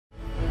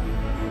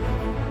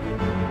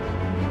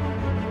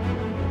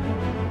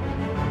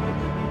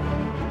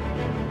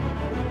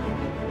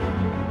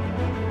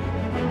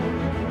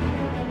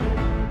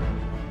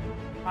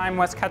I'm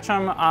Wesley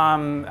Ketchum.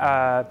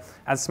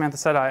 As Samantha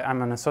said,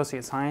 I'm an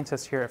associate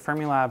scientist here at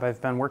Fermi Lab.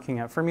 I've been working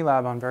at Fermi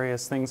Lab on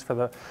various things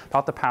for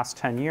about the past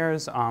 10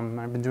 years.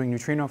 I've been doing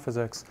neutrino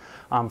physics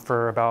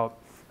for about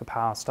the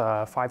past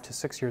 5 to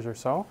 6 years or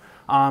so.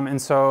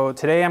 And so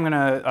today I'm going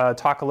to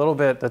talk a little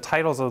bit. The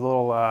title's a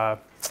little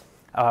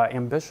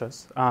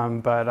ambitious,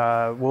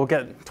 but we'll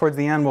get towards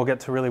the end. We'll get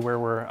to really where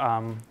we're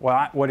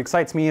what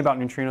excites me about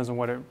neutrinos and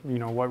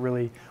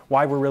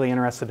why we're really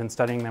interested in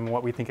studying them and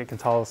what we think it can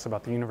tell us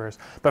about the universe.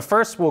 But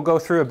first, we'll go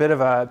through a bit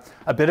of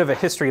a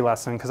history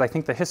lesson, because I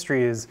think the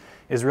history is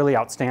really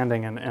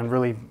outstanding and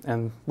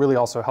really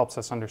also helps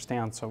us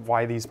understand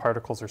why these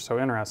particles are so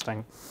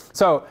interesting.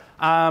 So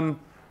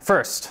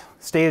first,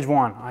 stage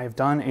one. I've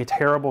done a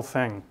terrible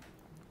thing.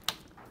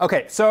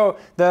 Okay, so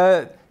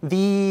the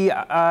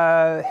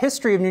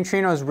history of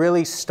neutrinos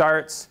really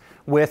starts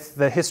with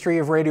the history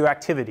of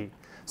radioactivity.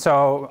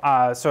 So,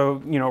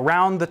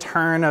 around the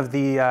turn of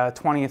the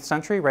 20th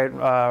century, right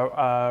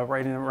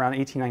around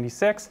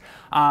 1896,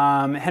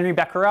 Henry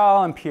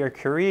Becquerel and Pierre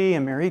Curie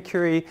and Marie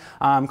Curie,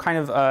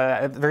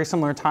 at very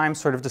similar times,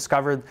 sort of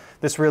discovered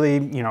this really,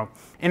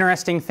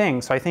 interesting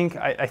thing. So I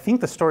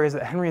think the story is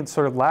that Henry had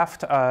sort of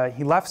left.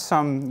 He left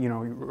some,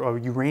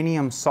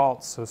 uranium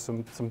salts, so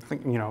some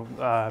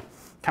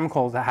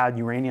chemicals that had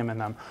uranium in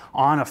them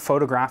on a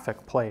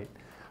photographic plate.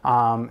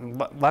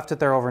 Left it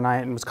there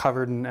overnight and was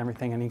covered and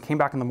everything. And he came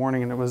back in the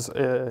morning and it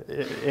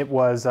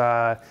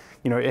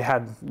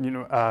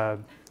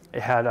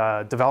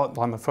had developed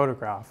on the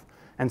photograph.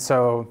 And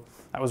so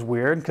that was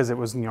weird, because it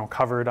was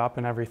covered up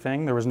and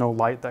everything. There was no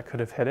light that could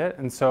have hit it,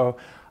 and so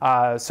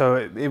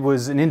it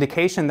was an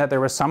indication that there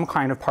was some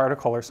kind of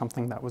particle or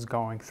something that was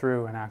going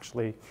through and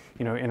actually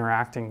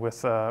interacting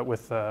with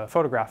the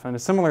photograph.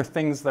 And similar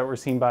things that were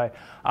seen by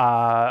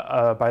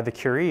the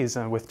Curies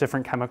and with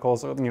different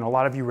chemicals. A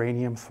lot of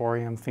uranium,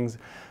 thorium, things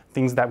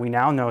that we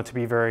now know to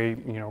be very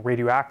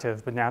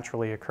radioactive but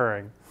naturally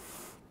occurring.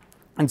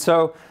 And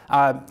so,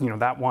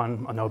 that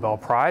won a Nobel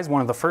Prize. One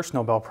of the first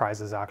Nobel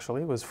Prizes,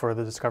 actually, was for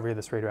the discovery of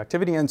this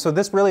radioactivity. And so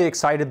this really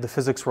excited the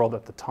physics world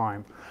at the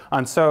time.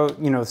 And so,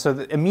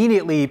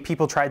 immediately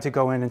people tried to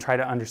go in and try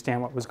to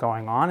understand what was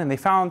going on. And they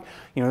found,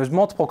 there's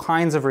multiple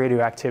kinds of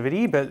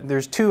radioactivity, but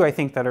there's two, I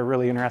think, that are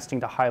really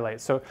interesting to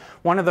highlight. So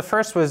one of the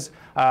first was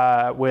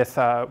with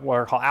what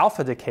are called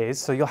alpha decays.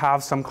 So you'll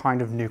have some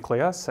kind of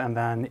nucleus, and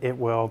then it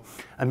will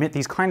emit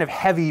these kind of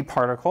heavy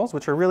particles,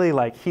 which are really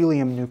like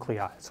helium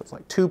nuclei. So it's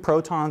like 2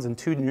 protons and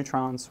 2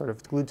 neutrons sort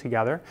of glued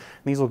together.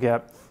 And these will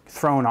get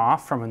thrown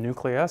off from a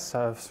nucleus,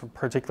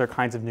 particular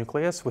kinds of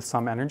nucleus with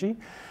some energy.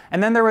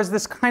 And then there was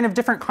this kind of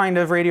different kind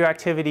of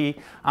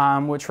radioactivity,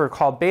 which were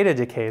called beta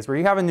decays, where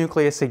you have a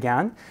nucleus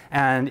again,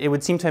 and it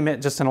would seem to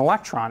emit just an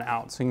electron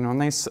out. So, a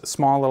nice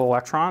small little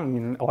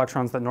electron,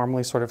 electrons that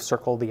normally sort of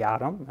circle the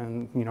atom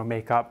and,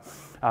 make up,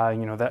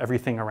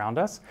 everything around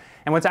us.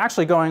 And what's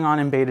actually going on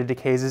in beta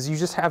decays is you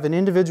just have an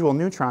individual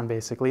neutron,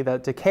 basically,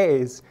 that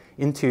decays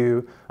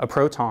into a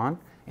proton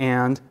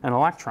and an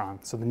electron.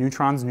 So the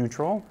neutron's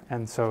neutral,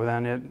 and so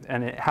then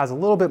it has a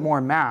little bit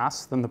more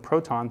mass than the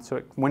proton.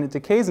 So when it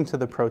decays into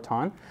the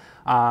proton's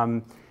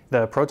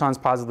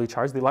positively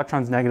charged, the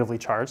electron's negatively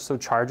charged, so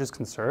charge is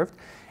conserved.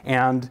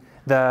 And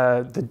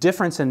the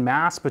difference in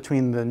mass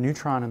between the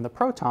neutron and the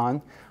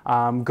proton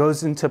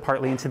goes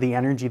partly into the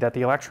energy that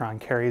the electron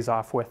carries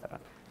off with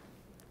it.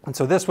 And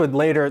so this would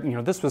later,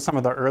 this was some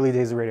of the early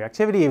days of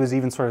radioactivity. It was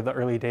even sort of the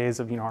early days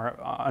of, our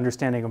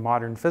understanding of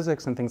modern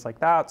physics and things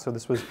like that. So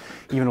this was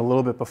even a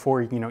little bit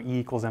before, E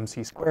equals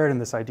mc squared, and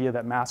this idea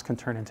that mass can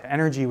turn into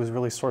energy was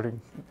really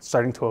starting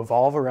to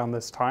evolve around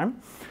this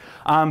time.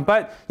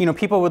 But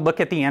people would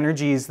look at the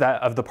energies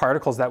of the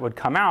particles that would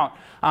come out,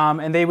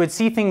 and they would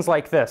see things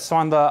like this. So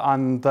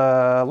on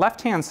the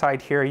left-hand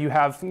side here, you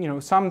have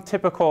some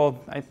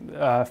typical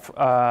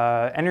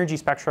energy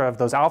spectra of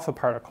those alpha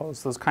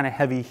particles, those kind of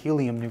heavy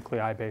helium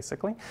nuclei,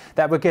 basically,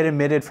 that would get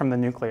emitted from the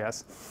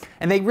nucleus.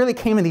 And they really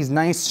came in these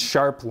nice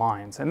sharp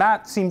lines, and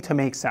that seemed to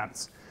make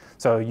sense.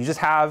 So you just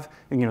have,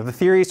 the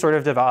theory sort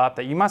of developed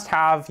that you must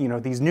have,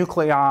 these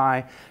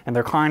nuclei, and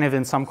they're kind of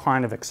in some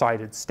kind of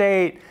excited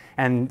state.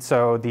 And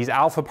so these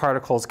alpha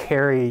particles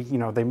carry,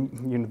 the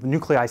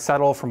nuclei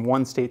settle from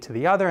one state to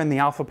the other, and the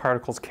alpha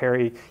particles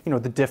carry,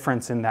 the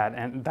difference in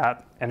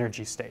that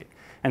energy state.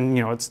 And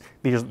it's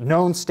these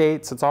known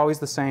states. It's always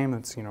the same.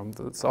 It's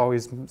it's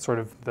always sort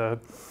of the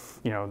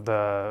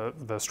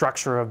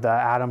structure of the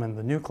atom and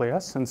the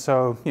nucleus. And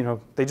so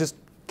they just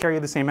carry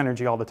the same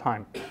energy all the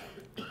time.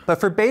 But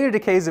for beta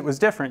decays, it was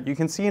different. You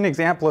can see an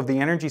example of the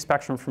energy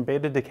spectrum from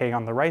beta decay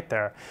on the right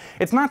there.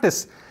 It's not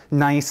this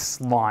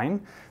nice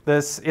line.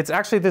 It's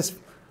actually this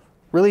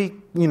really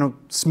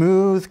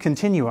smooth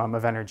continuum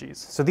of energies.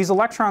 So these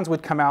electrons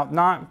would come out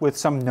not with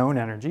some known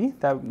energy,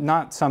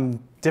 not some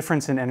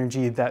difference in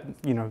energy that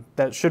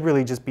that should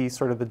really just be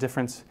sort of the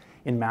difference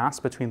in mass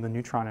between the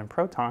neutron and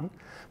proton,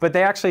 but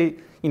they actually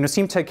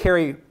seem to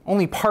carry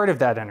only part of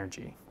that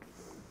energy.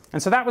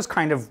 And so that was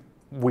kind of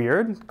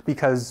weird,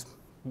 because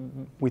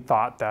we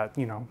thought that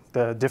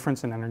the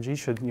difference in energy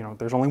should,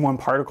 there's only one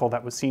particle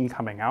that was seen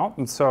coming out,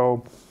 and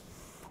so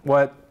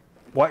what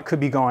could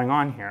be going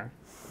on here.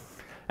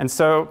 And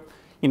so,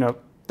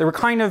 there were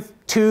kind of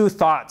two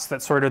thoughts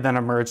that sort of then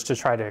emerged to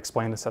try to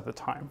explain this at the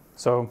time.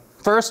 So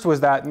first was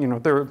that,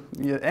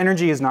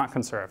 energy is not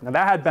conserved. Now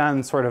that had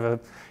been sort of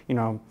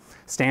a,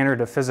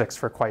 standard of physics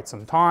for quite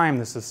some time.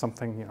 This is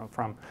something,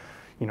 from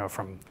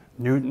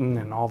Newton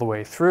and all the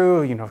way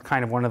through,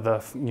 kind of one of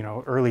the,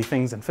 early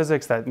things in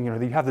physics that, you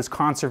have this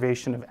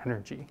conservation of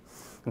energy.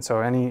 And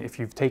so if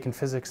you've taken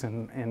physics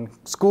in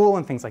school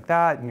and things like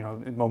that,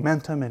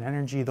 momentum and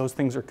energy, those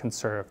things are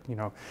conserved.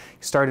 You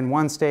start in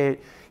one state,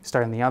 you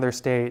start in the other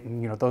state,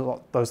 and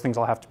those things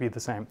all have to be the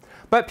same.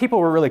 But people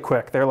were really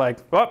quick. They're like,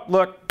 oh,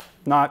 look,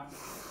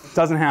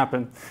 doesn't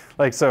happen.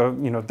 Like, so,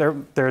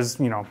 there's,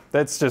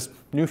 that's just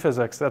new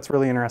physics. That's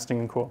really interesting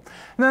and cool.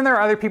 And then there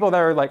are other people that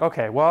are like,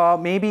 okay, well,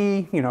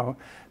 maybe,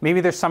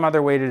 maybe there's some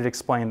other way to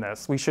explain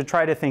this. We should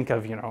try to think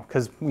of,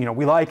 because,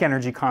 we like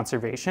energy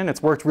conservation.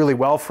 It's worked really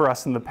well for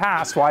us in the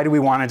past. Why do we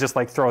want to just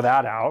like throw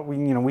that out?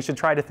 We should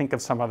try to think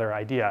of some other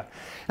idea.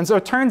 And so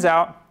it turns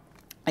out,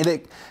 and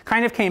it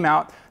kind of came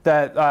out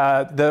that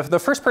the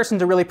first person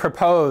to really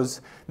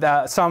propose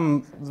that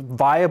some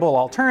viable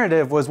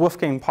alternative was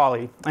Wolfgang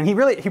Pauli. And he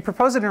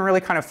proposed it in a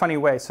really kind of funny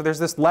way. So there's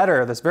this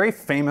letter, this very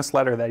famous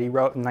letter that he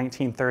wrote in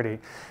 1930.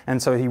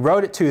 And so he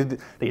wrote it to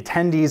the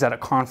attendees at a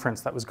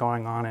conference that was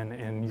going on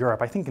in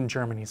Europe, I think in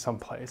Germany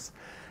someplace.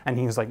 And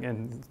he was like,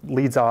 and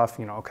leads off,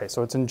 okay,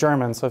 so it's in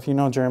German. So if you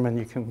know German,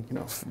 you can,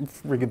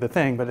 read the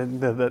thing. But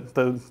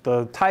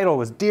the title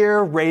was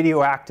 "Dear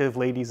Radioactive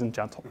Ladies and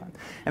Gentlemen."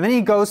 And then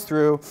he goes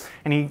through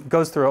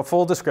a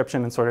full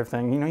description and sort of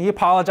thing. He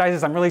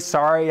apologizes. I'm really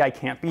sorry I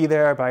can't be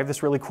there, but I have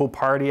this really cool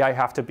party I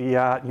have to be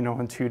at,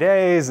 in 2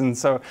 days. And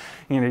so,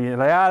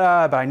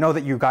 but I know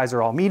that you guys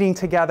are all meeting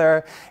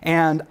together.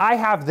 And I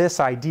have this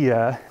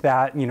idea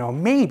that,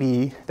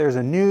 maybe there's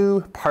a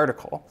new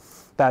particle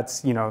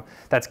that's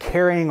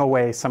carrying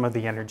away some of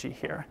the energy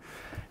here.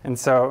 And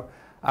so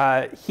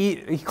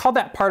he called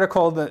that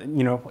particle,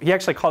 he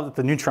actually called it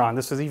the neutron.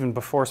 This was even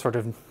before sort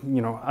of,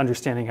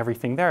 understanding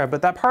everything there.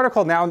 But that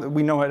particle, now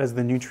we know it as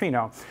the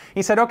neutrino.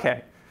 He said,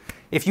 okay,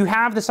 if you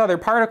have this other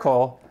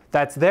particle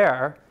that's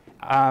there,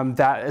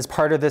 that is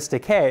part of this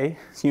decay,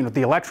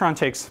 the electron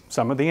takes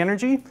some of the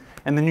energy,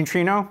 and the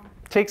neutrino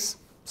takes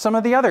some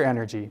of the other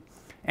energy.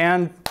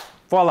 And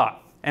voila.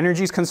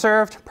 Energy is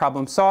conserved,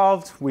 problem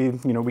solved. We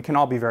can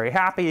all be very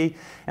happy,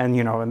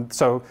 and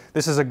so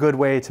this is a good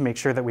way to make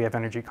sure that we have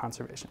energy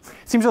conservation.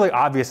 It seems really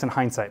obvious in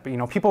hindsight,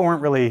 but people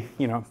weren't really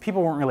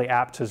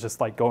apt to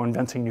just like go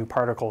inventing new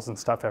particles and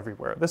stuff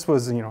everywhere. This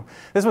was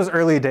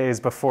early days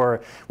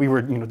before we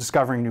were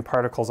discovering new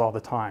particles all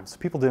the time. So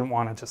people didn't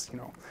want to just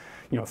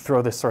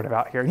throw this sort of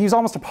out here. And he's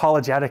almost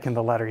apologetic in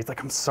the letter. He's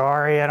like, I'm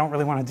sorry, I don't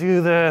really want to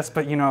do this,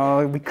 but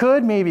we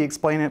could maybe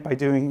explain it by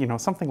doing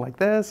something like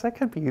this. It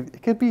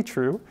could be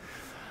true.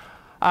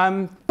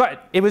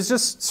 But it was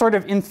just sort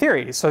of in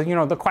theory. So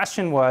the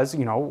question was,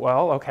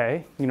 well,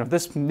 okay,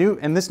 this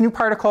new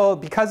particle,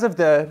 because of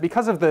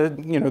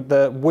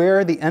the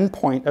where the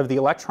endpoint of the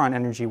electron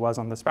energy was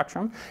on the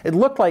spectrum, it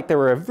looked like there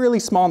were a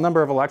really small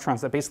number of electrons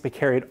that basically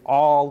carried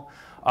all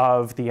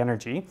of the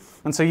energy.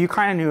 And so you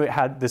kind of knew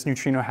this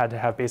neutrino had to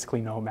have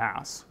basically no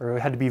mass, or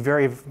it had to be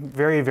very,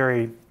 very,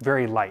 very,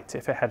 very light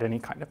if it had any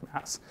kind of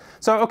mass.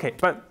 So okay,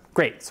 but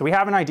great. So we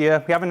have an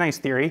idea, we have a nice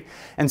theory,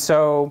 and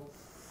so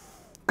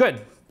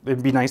good.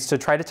 It'd be nice to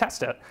try to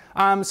test it.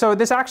 So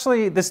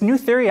this new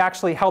theory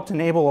actually helped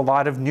enable a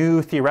lot of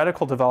new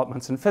theoretical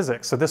developments in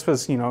physics. So this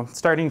was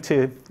starting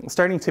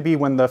to be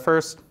when the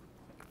first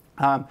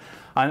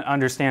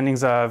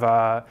understandings of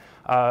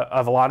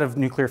a lot of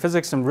nuclear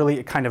physics and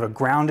really kind of a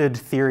grounded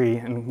theory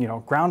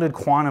and grounded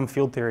quantum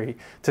field theory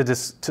to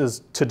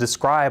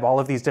describe all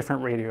of these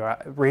different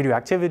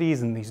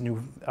radioactivities and these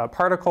new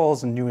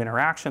particles and new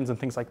interactions and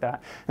things like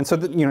that. And so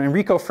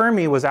Enrico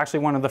Fermi was actually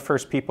one of the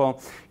first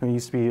people. He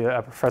used to be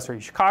a professor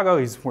at Chicago.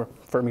 He's where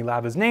Fermi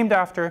Lab is named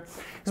after.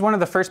 He was one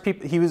of the first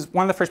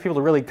people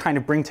to really kind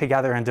of bring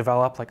together and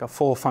develop like a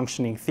full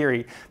functioning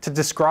theory to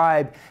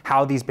describe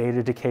how these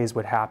beta decays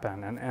would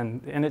happen.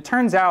 And it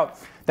turns out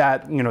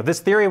that this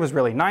theory was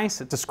really nice.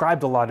 It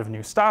described a lot of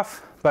new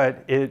stuff,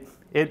 but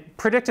it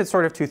predicted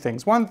sort of two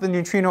things. One, the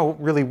neutrino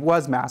really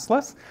was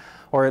massless,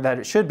 or that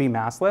it should be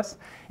massless.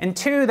 And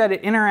two, that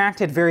it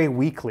interacted very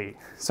weakly.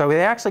 So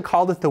they actually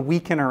called it the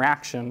weak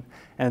interaction,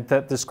 and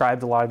that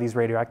described a lot of these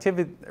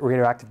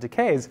radioactive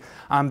decays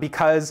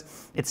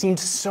because it seemed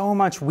so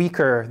much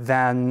weaker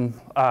than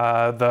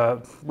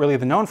the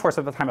known force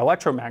at the time,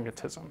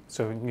 electromagnetism.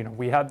 So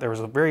there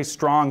was a very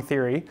strong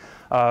theory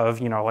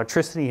of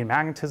electricity and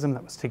magnetism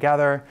that was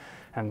together,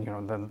 and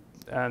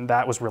and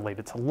that was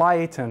related to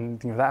light, and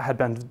that had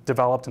been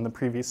developed in the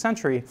previous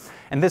century.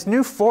 And this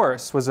new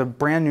force was a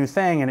brand new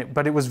thing,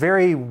 but it was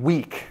very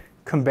weak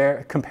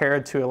compared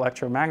to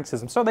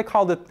electromagnetism. So they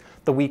called it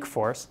the weak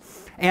force.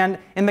 And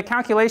in the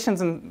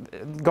calculations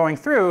and going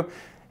through,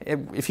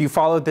 if you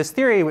followed this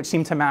theory, which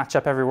seemed to match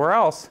up everywhere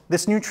else,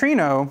 this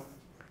neutrino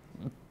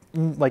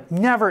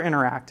never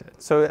interacted.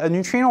 So a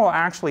neutrino will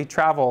actually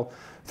travel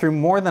through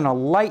more than a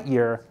light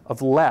year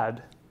of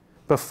lead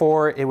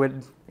before it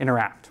would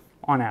interact,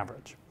 on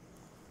average.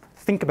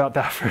 Think about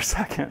that for a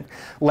second.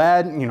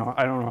 Lead,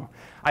 I don't know.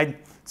 I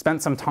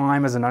spent some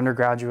time as an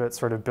undergraduate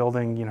sort of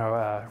building,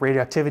 a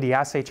radioactivity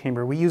assay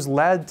chamber. We use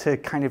lead to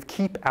kind of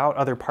keep out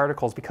other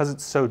particles because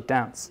it's so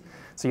dense.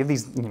 So you have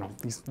these,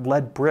 these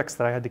lead bricks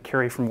that I had to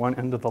carry from one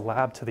end of the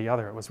lab to the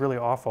other. It was really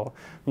awful.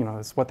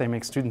 It's what they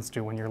make students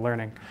do when you're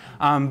learning.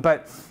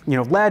 But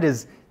lead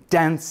is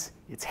dense.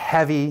 It's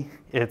heavy.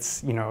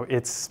 It's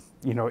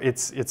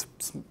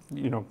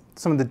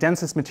some of the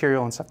densest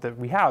material and stuff that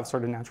we have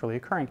sort of naturally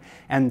occurring.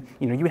 And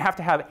you would have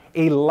to have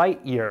a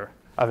light year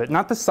of it,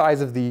 not the size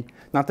of the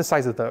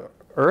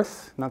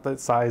Earth, not the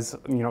size,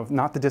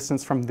 not the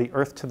distance from the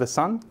Earth to the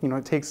sun.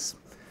 It takes.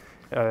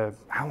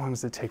 How long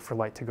does it take for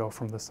light to go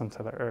from the sun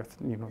to the Earth?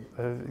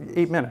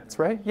 8 minutes,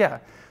 right? Yeah.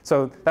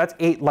 So that's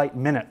 8 light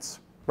minutes,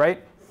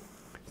 right?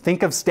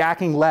 Think of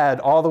stacking lead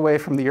all the way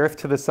from the Earth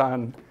to the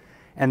sun,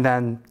 and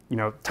then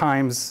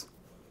times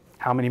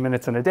how many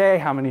minutes in a day,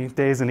 how many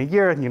days in a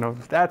year.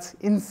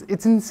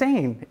 It's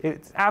insane.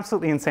 It's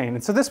absolutely insane.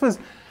 And so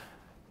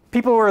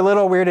people were a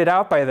little weirded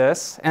out by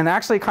this and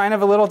actually kind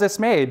of a little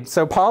dismayed.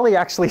 So Pauly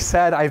actually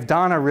said, I've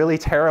done a really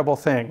terrible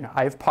thing.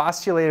 I've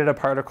postulated a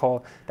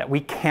particle that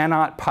we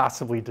cannot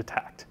possibly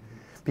detect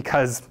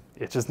because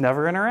it just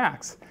never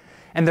interacts.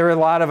 And there were a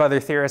lot of other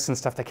theorists and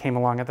stuff that came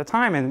along at the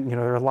time, and there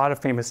were a lot of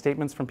famous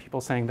statements from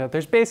people saying that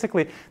there's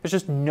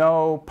just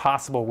no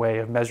possible way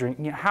of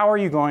measuring. How are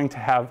you going to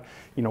have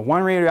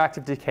one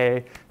radioactive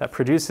decay that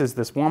produces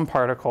this one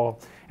particle,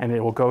 and it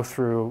will go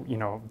through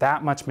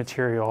that much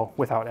material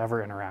without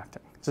ever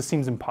interacting? It just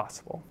seems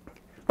impossible.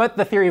 But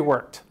the theory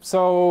worked.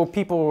 So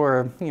people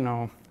were,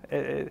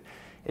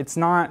 it's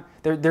not,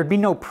 there'd be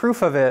no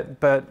proof of it,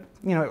 but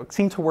it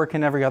seemed to work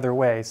in every other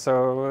way.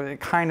 So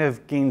it kind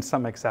of gained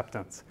some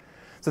acceptance.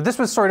 So this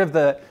was sort of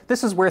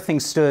this is where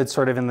things stood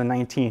sort of in the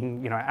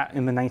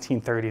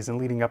 1930s and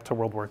leading up to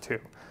World War II.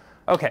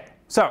 Okay,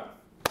 so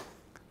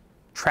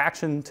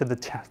traction to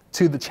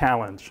the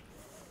challenge.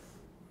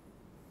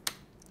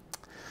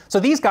 So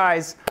these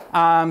guys,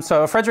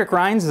 so Frederick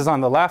Rines is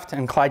on the left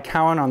and Clyde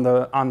Cowan on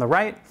the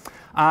right.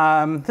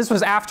 This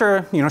was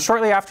after,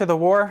 shortly after the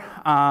war.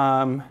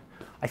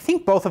 I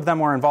think both of them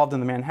were involved in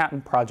the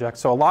Manhattan Project.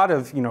 So a lot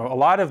of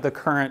the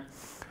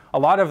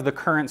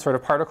current sort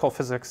of particle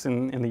physics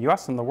in the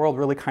US and the world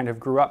really kind of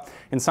grew up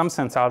in some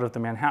sense out of the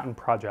Manhattan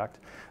Project.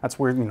 That's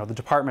where the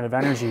Department of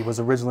Energy was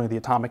originally the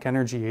Atomic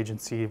Energy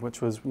Agency,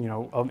 which was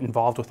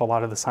involved with a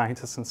lot of the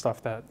scientists and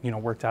stuff that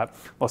worked at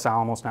Los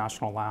Alamos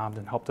National Lab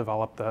and helped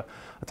develop the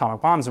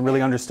atomic bombs and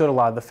really understood a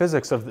lot of the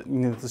physics of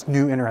this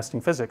new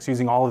interesting physics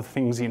using all of the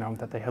things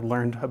that they had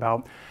learned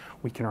about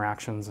weak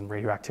interactions and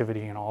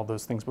radioactivity and all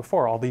those things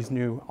before, all these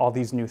new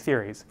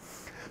theories.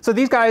 So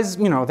these guys,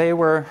 they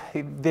were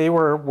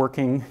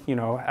working,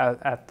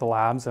 at the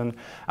labs, and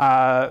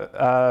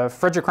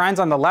Frederick Rines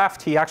on the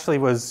left, he actually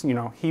was,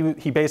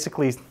 he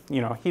basically,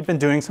 he'd been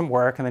doing some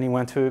work, and then he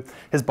went to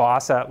his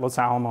boss at Los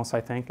Alamos,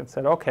 I think, and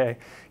said, okay,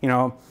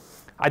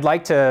 I'd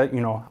like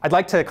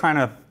to kind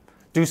of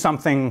do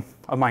something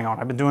of my own.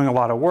 I've been doing a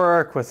lot of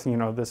work with,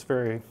 all this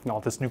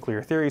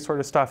nuclear theory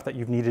sort of stuff that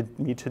you've needed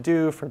me to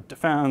do for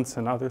defense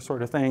and other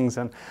sort of things,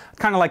 and I'd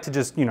kind of like to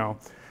just,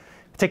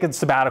 take a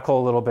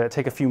sabbatical a little bit,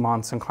 take a few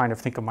months, and kind of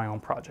think of my own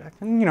project.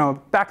 And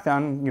back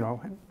then,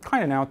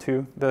 kind of now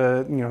too,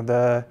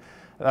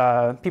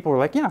 people were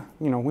like, yeah,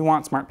 we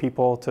want smart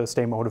people to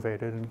stay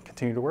motivated and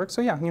continue to work.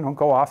 So yeah,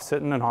 go off,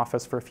 sit in an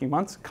office for a few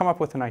months, come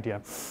up with an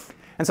idea.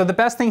 And so the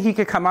best thing he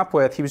could come up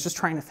with, he was just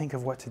trying to think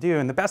of what to do,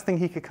 and the best thing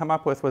he could come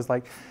up with was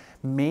like,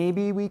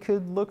 maybe we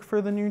could look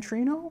for the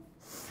neutrino.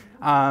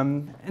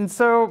 And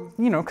so,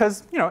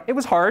 because, it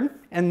was hard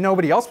and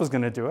nobody else was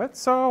going to do it,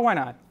 so why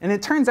not? And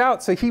it turns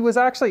out, so he was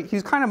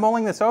kind of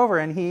mulling this over,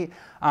 and he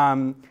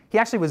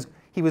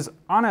was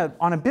on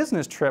a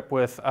business trip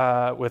with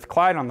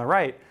Clyde on the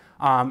right,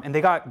 and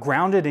they got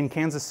grounded in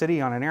Kansas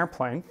City on an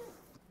airplane,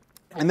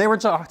 and they were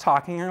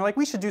talking, and they're like,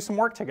 we should do some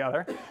work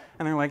together.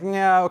 And they're like,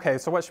 yeah, okay,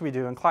 so what should we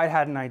do? And Clyde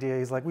had an idea.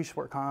 He's like, we should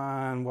work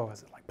on, what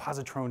was it, like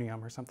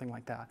positronium or something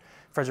like that.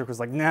 Frederick was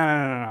like,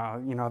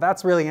 no,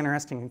 that's really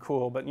interesting and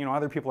cool, but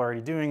other people are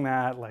already doing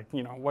that. Like,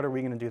 what are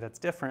we going to do that's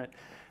different?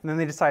 And then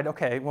they decide,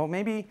 okay, well,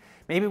 maybe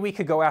we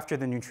could go after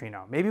the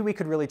neutrino. Maybe we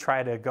could really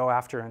try to go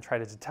after and try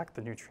to detect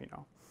the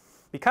neutrino.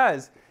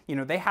 Because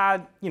they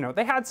had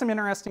some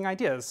interesting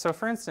ideas. So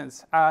for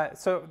instance,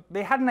 so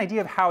they had an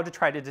idea of how to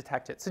try to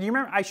detect it. So do you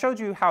remember I showed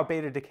you how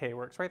beta decay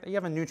works, right? You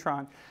have a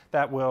neutron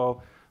that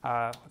will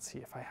let's see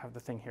if I have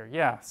the thing here.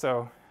 Yeah.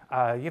 So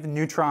you have a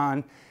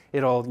neutron.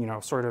 It'll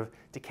sort of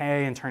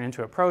decay and turn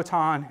into a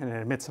proton, and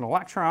it emits an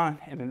electron,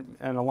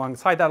 and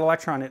alongside that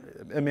electron it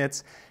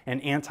emits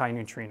an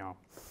anti-neutrino.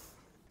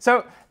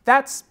 So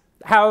that's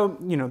how,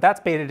 that's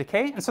beta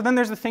decay. And so then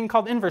there's a thing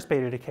called inverse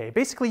beta decay.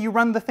 Basically, you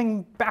run the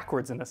thing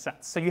backwards in a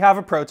sense. So you have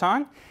a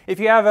proton. If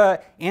you have an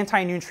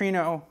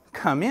anti-neutrino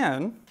come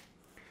in,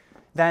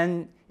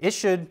 then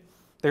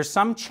there's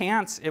some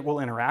chance it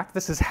will interact.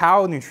 This is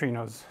how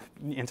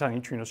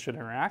anti-neutrinos should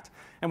interact.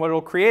 And what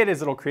it'll create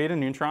is it'll create a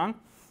neutron.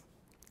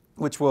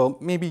 which will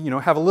maybe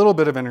have a little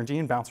bit of energy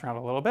and bounce around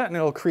a little bit, and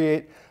it'll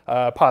create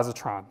a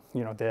positron,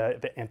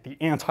 the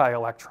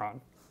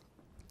anti-electron.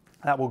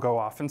 That will go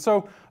off. And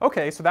so,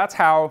 okay, so that's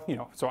how,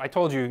 so I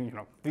told you,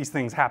 these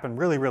things happen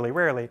really, really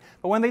rarely,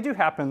 but when they do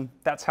happen,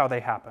 that's how they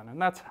happen.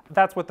 And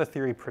that's what the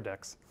theory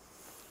predicts.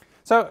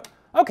 So,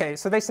 okay,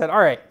 so they said,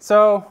 all right,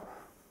 so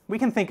we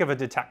can think of a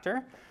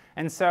detector.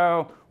 And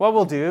so what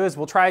we'll do is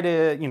we'll try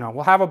to,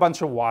 we'll have a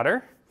bunch of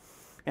water,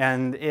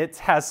 and it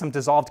has some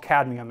dissolved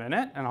cadmium in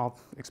it, and I'll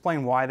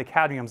explain why the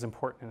cadmium is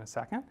important in a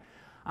second.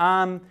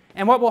 And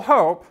what we'll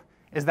hope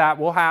is that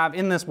we'll have,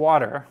 in this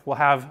water, we'll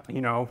have,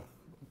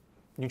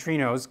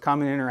 neutrinos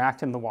come and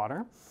interact in the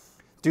water,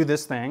 do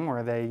this thing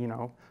where they,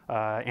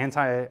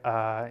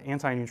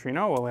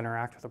 anti-neutrino will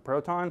interact with a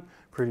proton,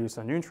 produce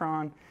a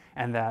neutron,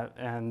 and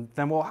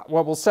then what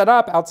we'll set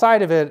up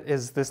outside of it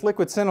is this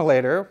liquid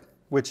scintillator,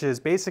 which is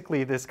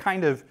basically this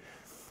kind of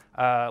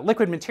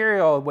liquid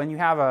material. When you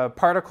have a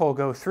particle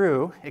go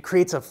through, it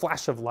creates a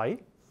flash of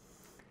light.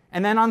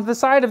 And then on the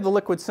side of the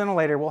liquid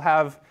scintillator, we'll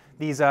have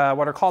these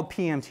what are called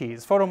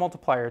PMTs,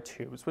 photomultiplier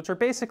tubes, which are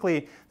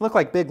basically look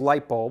like big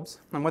light bulbs.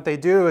 And what they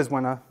do is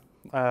when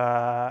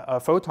a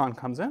photon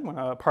comes in, when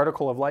a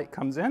particle of light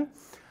comes in,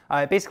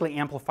 it basically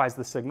amplifies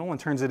the signal and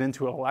turns it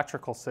into an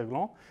electrical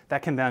signal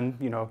that can then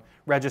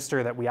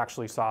register that we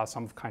actually saw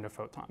some kind of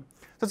photon.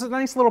 So it's a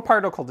nice little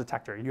particle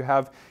detector. You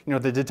have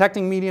the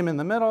detecting medium in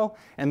the middle,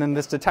 and then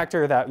this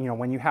detector that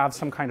when you have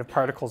some kind of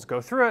particles go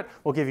through it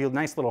will give you a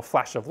nice little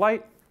flash of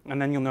light, and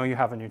then you'll know you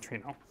have a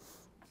neutrino.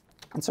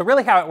 And so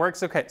really how it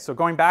works, okay, so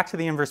going back to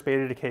the inverse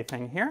beta decay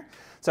thing here.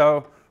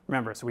 So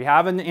remember, so we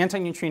have an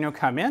antineutrino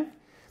come in.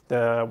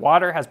 The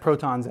water has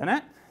protons in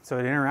it. So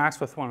it interacts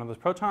with one of those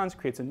protons,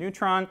 creates a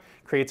neutron,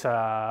 creates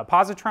a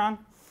positron.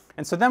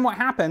 And so then what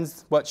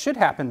happens, what should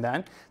happen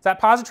then, is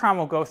that positron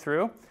will go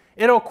through.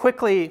 It'll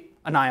quickly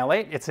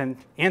annihilate. It's an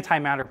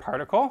antimatter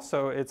particle,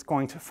 so it's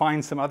going to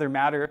find some other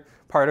matter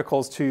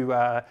particles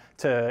to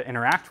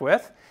interact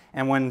with.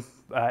 And when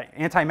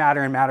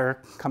antimatter and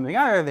matter come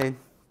together, they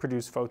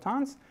produce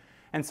photons.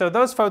 And so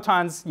those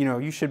photons,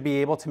 you should be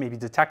able to maybe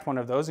detect one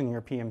of those in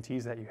your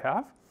PMTs that you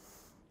have.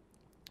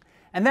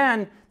 And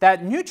then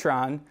that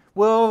neutron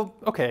will,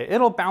 okay,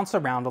 it'll bounce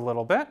around a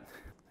little bit.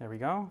 There we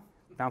go.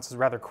 Bounces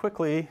rather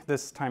quickly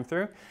this time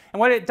through. And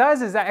what it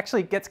does is that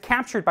actually gets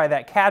captured by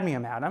that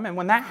cadmium atom. And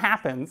when that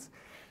happens,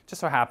 just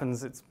so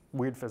happens, it's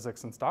weird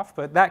physics and stuff,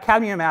 but that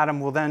cadmium atom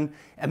will then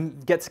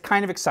gets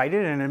kind of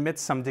excited and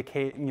emits some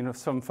decay,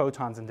 some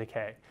photons in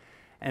decay.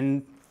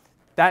 And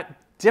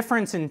that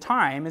difference in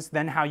time is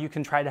then how you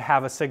can try to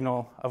have a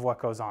signal of what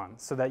goes on,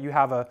 so that you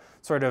have a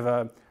sort of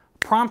a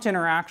prompt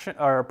interaction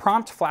or a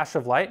prompt flash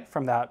of light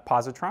from that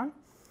positron.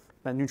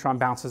 That neutron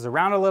bounces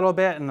around a little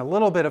bit, and a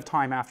little bit of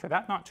time after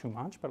that, not too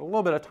much, but a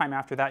little bit of time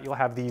after that, you'll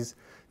have these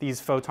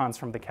photons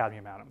from the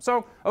cadmium atom.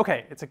 So,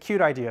 okay, it's a cute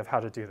idea of how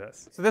to do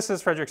this. So this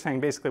is Frederick saying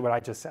basically what I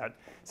just said,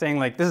 saying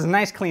like, this is a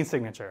nice clean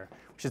signature.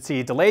 We should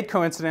see delayed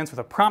coincidence with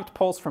a prompt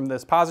pulse from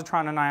this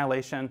positron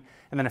annihilation,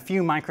 and then a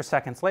few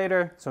microseconds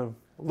later, so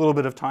a little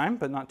bit of time,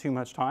 but not too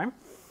much time.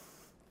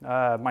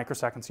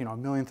 Microseconds, a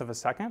millionth of a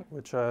second,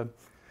 which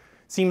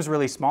seems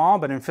really small,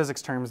 but in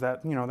physics terms,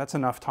 that that's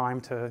enough time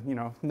to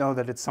know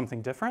that it's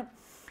something different.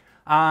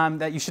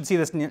 That you should see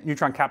this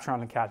neutron capture on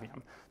the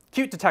cadmium.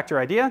 Cute detector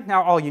idea.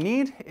 Now all you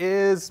need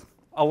is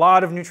a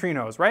lot of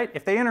neutrinos, right?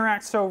 If they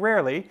interact so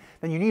rarely,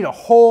 then you need a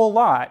whole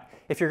lot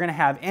if you're going to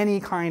have any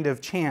kind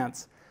of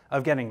chance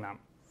of getting them.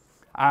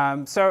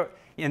 So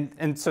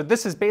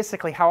this is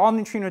basically how all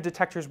neutrino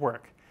detectors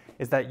work,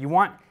 is that you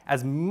want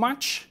as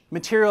much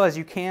material as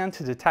you can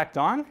to detect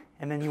on,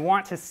 and then you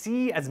want to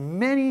see as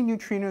many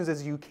neutrinos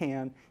as you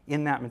can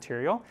in that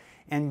material.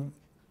 And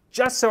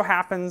just so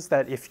happens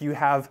that if you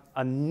have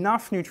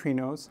enough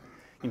neutrinos,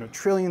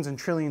 trillions and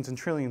trillions and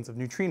trillions of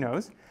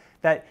neutrinos,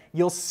 that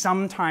you'll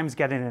sometimes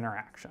get an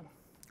interaction.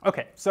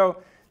 Okay,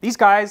 so these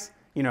guys,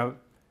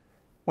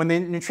 when the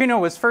neutrino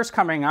was first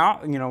coming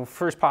out,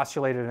 first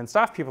postulated and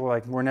stuff, people were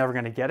like, we're never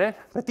going to get it.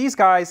 But these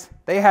guys,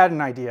 they had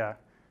an idea.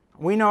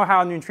 We know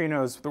how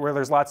neutrinos, where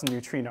there's lots of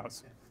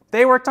neutrinos.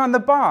 They worked on the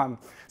bomb.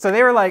 So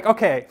they were like,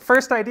 okay,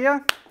 first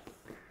idea,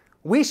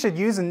 we should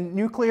use a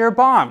nuclear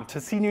bomb to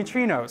see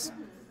neutrinos.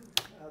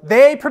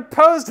 They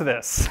proposed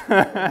this.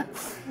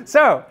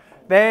 So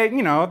they,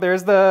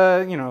 there's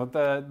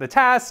the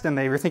test, and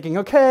they were thinking,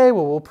 okay,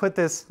 well, we'll put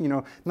this,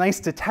 nice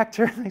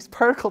detector, nice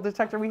particle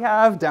detector we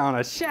have down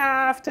a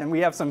shaft, and we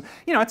have some,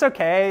 it's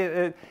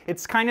okay.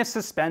 It's kind of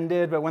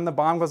suspended, but when the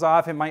bomb goes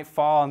off, it might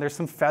fall, and there's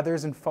some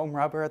feathers and foam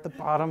rubber at the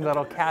bottom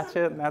that'll catch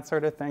it, and that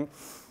sort of thing.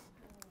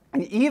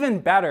 And even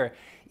better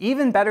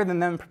than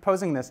them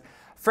proposing this,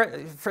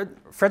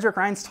 Frederick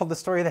Reines told the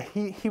story that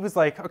he was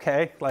like,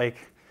 okay, like,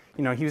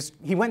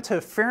 he went to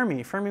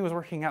Fermi. Fermi was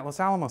working at Los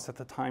Alamos at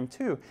the time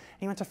too.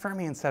 He went to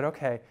Fermi and said,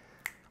 okay,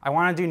 I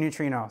want to do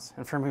neutrinos.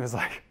 And Fermi was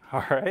like,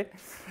 all right,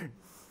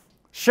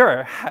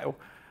 sure.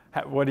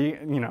 What do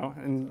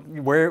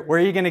and where are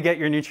you going to get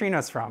your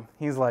neutrinos from?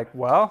 He's like,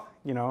 well,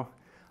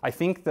 I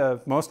think the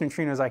most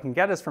neutrinos I can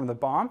get is from the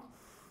bomb.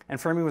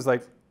 And Fermi was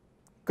like,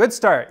 Good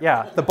start,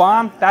 yeah. The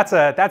bomb, that's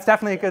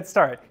definitely a good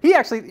start. He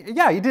actually,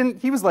 yeah,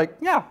 he was like,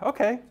 yeah,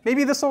 okay,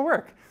 maybe this will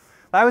work.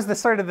 That was the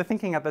sort of the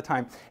thinking at the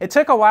time. It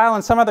took a while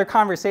in some other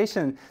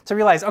conversation to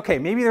realize, okay,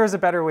 maybe there was a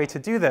better way to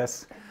do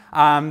this.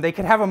 They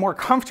could have a more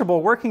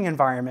comfortable working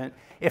environment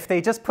if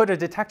they just put a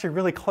detector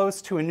really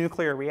close to a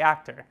nuclear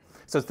reactor.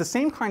 So it's the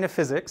same kind of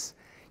physics.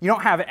 You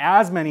don't have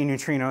as many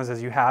neutrinos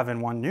as you have in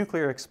one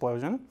nuclear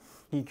explosion.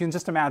 You can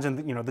just imagine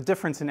the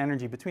difference in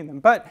energy between them.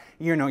 But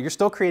you're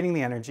still creating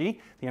the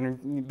energy.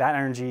 That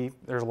energy,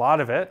 there's a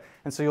lot of it.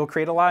 And so you'll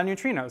create a lot of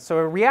neutrinos. So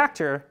a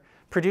reactor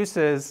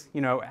produces,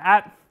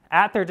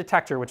 at their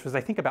detector, which was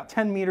I think about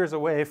 10 meters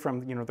away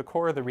from the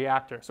core of the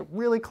reactor, so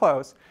really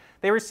close,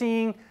 they were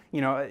seeing,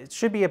 it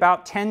should be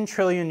about 10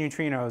 trillion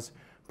neutrinos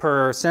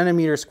per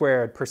centimeter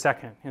squared per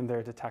second in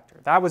their detector.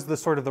 That was the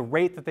sort of the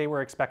rate that they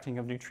were expecting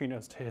of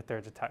neutrinos to hit their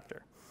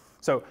detector.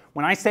 So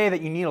when I say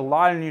that you need a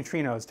lot of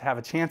neutrinos to have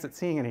a chance at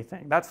seeing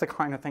anything, that's the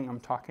kind of thing I'm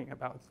talking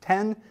about.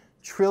 10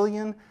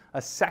 trillion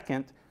a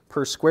second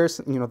per square,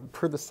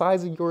 per the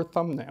size of your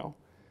thumbnail,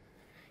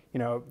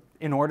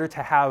 in order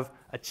to have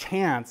a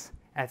chance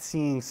at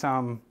seeing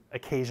some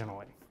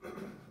occasionally.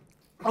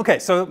 Okay,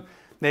 so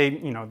they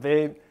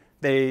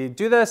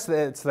do this.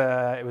 It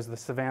was the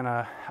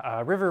Savannah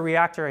River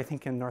reactor, I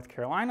think, in North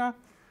Carolina,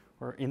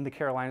 or in the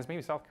Carolinas,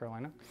 maybe South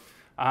Carolina.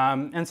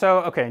 And so,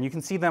 okay, and you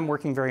can see them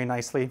working very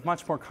nicely,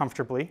 much more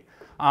comfortably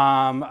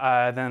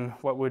than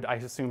what would, I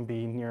assume,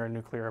 be near a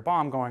nuclear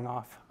bomb going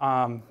off,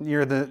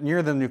 near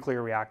the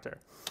nuclear reactor.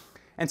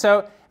 And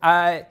so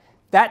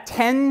that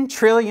 10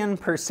 trillion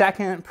per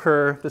second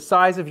per the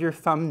size of your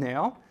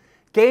thumbnail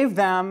gave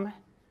them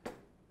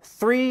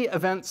 3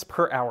 events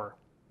per hour.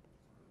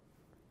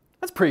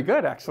 That's pretty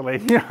good, actually.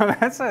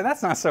 That's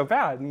not so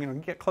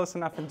bad. Get close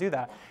enough and do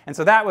that. And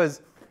so that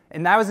was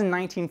in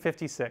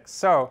 1956.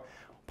 So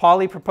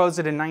Pauly proposed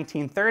it in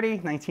 1930,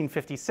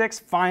 1956.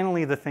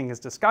 Finally, the thing is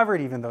discovered,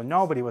 even though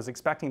nobody was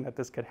expecting that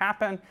this could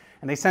happen.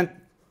 And they sent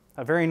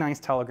a very nice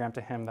telegram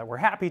to him that we're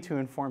happy to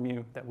inform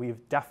you that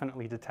we've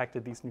definitely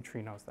detected these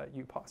neutrinos that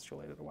you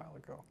postulated a while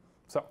ago.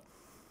 So,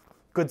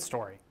 good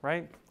story,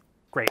 right?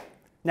 Great.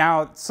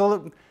 Now,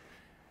 so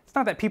it's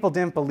not that people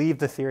didn't believe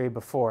the theory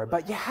before,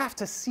 but you have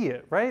to see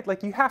it, right?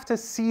 Like you have to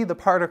see the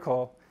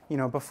particle,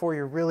 before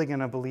you're really going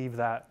to believe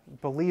that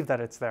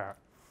it's there.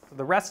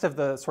 The rest of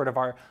the sort of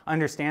our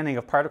understanding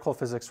of particle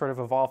physics sort of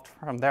evolved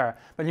from there.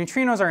 But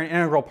neutrinos are an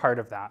integral part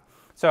of that.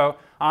 So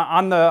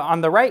on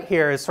the right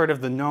here is sort of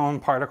the known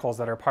particles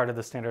that are part of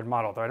the standard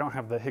model, though I don't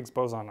have the Higgs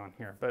boson on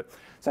here. But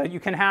so you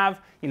can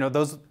have,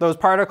 those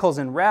particles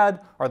in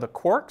red are the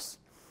quarks.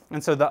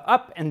 And so the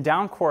up and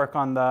down quark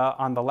on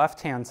the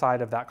left-hand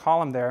side of that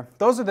column there,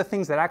 those are the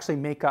things that actually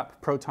make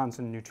up protons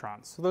and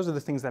neutrons. So those are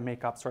the things that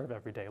make up sort of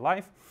everyday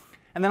life.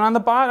 And then on the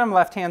bottom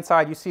left-hand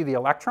side, you see the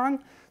electron.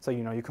 So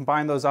you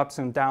combine those ups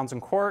and downs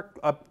and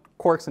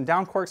quarks and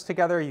down quarks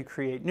together, you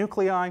create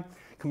nuclei.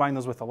 Combine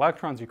those with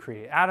electrons, you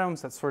create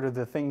atoms. That's sort of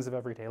the things of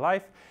everyday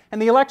life.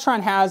 And the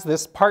electron has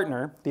this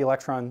partner, the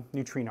electron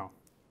neutrino.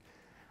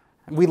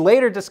 And we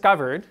later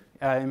discovered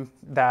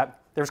that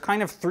there's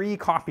kind of 3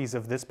 copies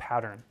of this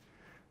pattern.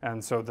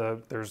 And so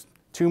there's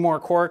 2 more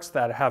quarks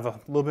that have a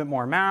little bit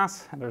more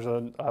mass. And there's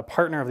a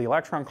partner of the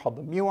electron called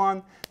the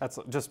muon. It's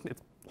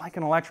like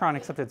an electron,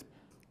 except it's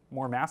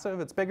more massive,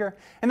 it's bigger.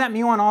 And that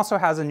muon also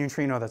has a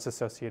neutrino that's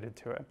associated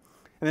to it.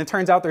 And it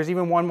turns out there's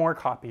even 1 more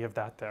copy of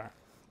that there.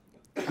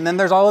 And then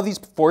there's all of these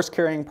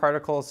force-carrying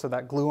particles, so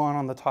that gluon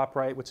on the top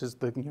right, which is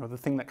the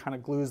thing that kind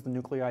of glues the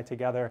nuclei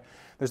together.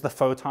 There's the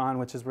photon,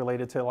 which is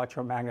related to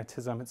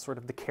electromagnetism. It's sort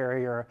of the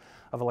carrier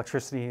of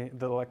electricity,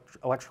 the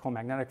electrical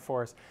magnetic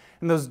force.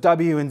 And those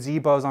W and Z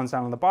bosons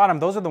down on the bottom,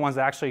 those are the ones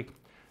that actually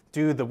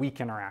do the weak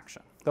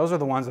interaction. Those are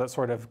the ones that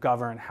sort of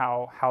govern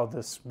how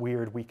this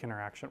weird weak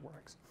interaction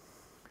works.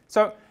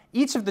 So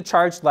each of the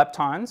charged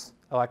leptons,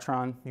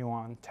 electron,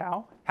 muon,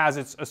 tau, has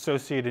its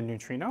associated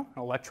neutrino,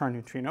 electron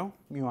neutrino,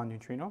 muon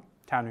neutrino,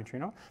 tau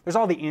neutrino. There's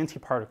all the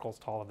antiparticles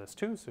to all of this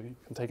too, so you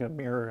can take a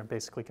mirror and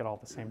basically get all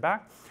the same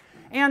back.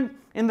 And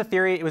in the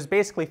theory, it was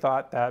basically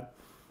thought that,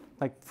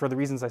 like for the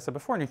reasons I said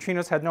before,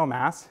 neutrinos had no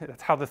mass.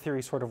 That's how the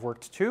theory sort of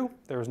worked too.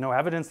 There was no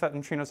evidence that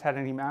neutrinos had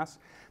any mass.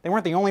 They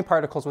weren't the only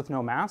particles with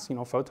no mass.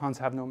 Photons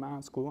have no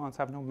mass, gluons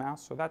have no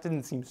mass, so that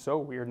didn't seem so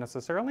weird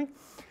necessarily.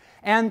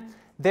 And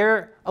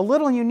they're a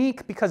little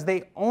unique because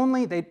they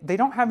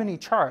don't have any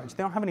charge.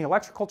 They don't have any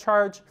electrical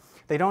charge.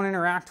 They don't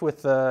interact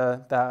with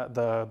the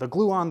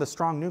gluon, the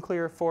strong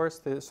nuclear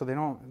force. So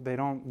they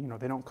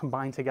don't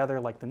combine together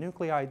like the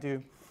nuclei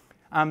do.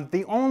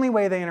 The only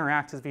way they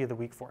interact is via the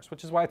weak force,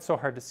 which is why it's so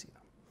hard to see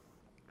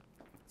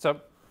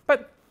them.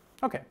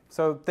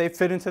 So they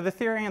fit into the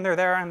theory and they're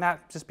there, and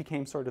that just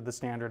became sort of the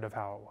standard of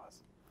how it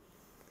was.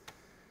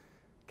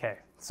 Okay,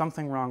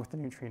 something wrong with the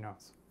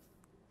neutrinos.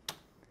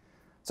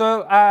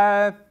 So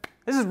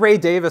this is Ray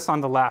Davis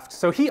on the left.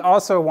 So he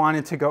also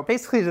wanted to go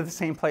basically to the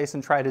same place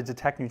and try to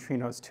detect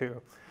neutrinos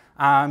too.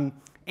 And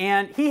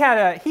And he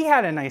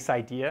had a nice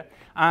idea.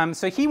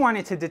 So he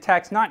wanted to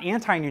detect not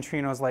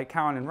antineutrinos like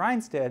Cowan and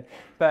Rines did,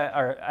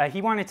 but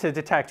he wanted to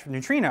detect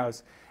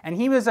neutrinos. And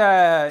he was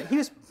a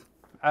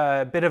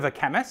bit of a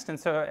chemist, and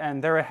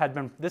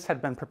this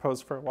had been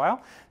proposed for a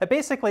while. That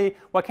basically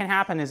what can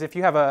happen is if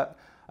you have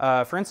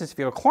for instance, if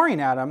you have a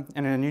chlorine atom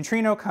and a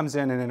neutrino comes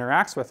in and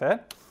interacts with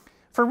it,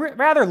 for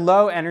rather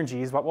low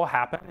energies, what will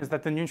happen is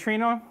that the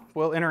neutrino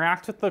will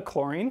interact with the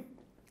chlorine.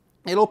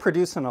 It'll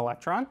produce an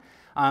electron,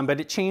 but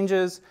it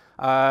changes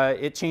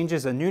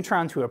a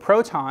neutron to a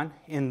proton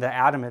in the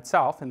atom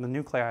itself, in the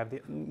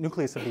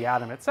nucleus of the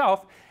atom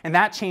itself, and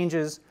that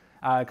changes,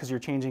 because you're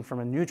changing from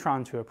a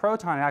neutron to a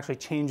proton, it actually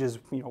changes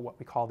what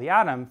we call the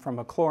atom from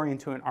a chlorine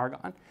to an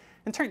argon.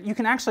 In turn, you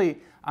can actually,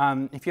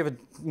 if you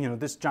have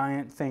this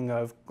giant thing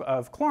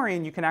of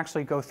chlorine, you can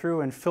actually go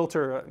through and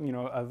filter,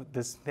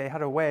 this. They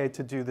had a way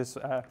to do this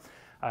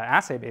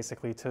assay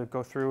basically to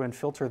go through and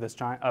filter this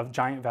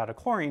giant vat of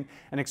chlorine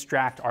and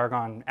extract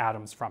argon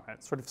atoms from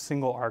it, sort of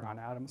single argon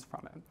atoms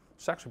from it.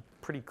 It's actually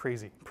pretty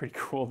crazy, pretty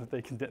cool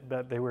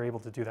that they were able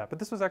to do that. But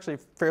this was actually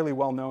fairly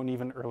well known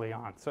even early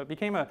on. So it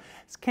became a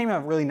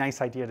really nice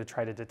idea to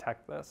try to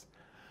detect this.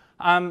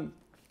 But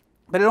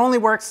it only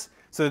works.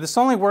 So this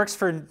only works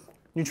for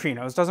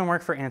neutrinos, doesn't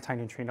work for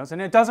antineutrinos,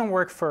 and it doesn't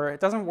work for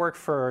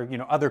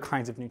other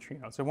kinds of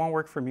neutrinos. It won't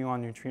work for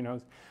muon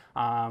neutrinos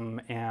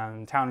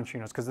and tau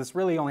neutrinos, because this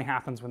really only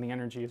happens when the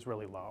energy is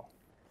really low.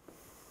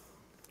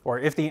 Or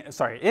if the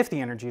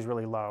energy is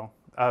really low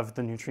of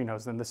the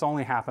neutrinos, then this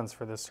only happens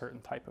for this certain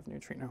type of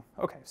neutrino.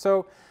 Okay,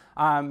 so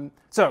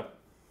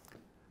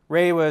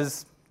Ray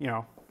was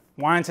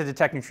wanted to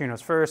detect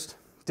neutrinos first,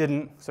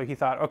 didn't, so he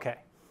thought, okay,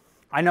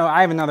 I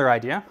have another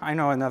idea. I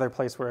know another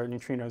place where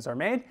neutrinos are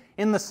made,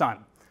 in the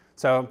sun.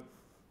 So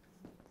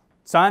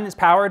sun is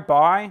powered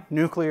by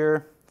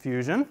nuclear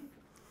fusion.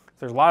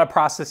 There's a lot of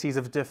processes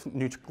of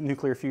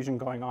nuclear fusion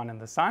going on in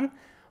the sun.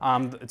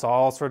 It's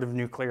all sort of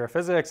nuclear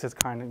physics. It's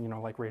kind of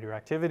like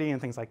radioactivity and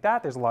things like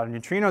that. There's a lot of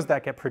neutrinos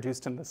that get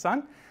produced in the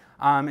sun.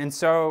 And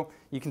so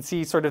you can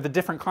see sort of the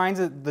different kinds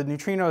of the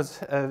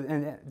neutrinos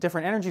and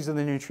different energies of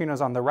the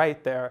neutrinos on the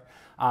right there,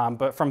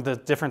 but from the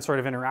different sort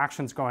of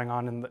interactions going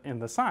on in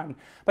the sun.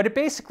 But it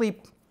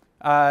basically,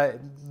 the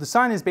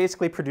sun is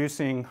basically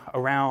producing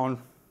around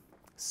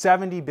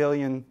 70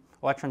 billion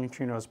electron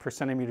neutrinos per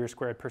centimeter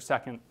squared per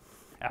second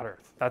at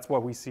Earth. That's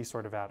what we see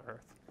sort of at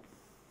Earth.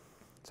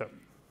 So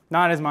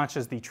not as much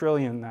as the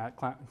trillion that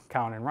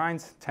Cowan and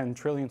Rines, 10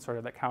 trillion sort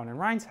of that Cowan and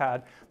Rines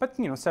had, but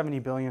 70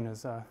 billion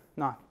is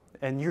not.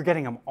 And you're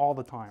getting them all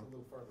the time. It's a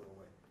little farther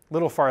away.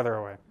 Little farther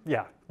away,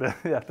 yeah.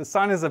 The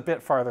sun is a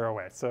bit farther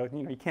away, so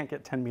you can't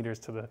get 10 meters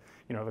to the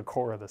the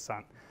core of the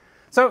sun.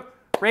 So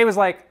Ray was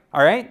like,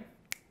 all right,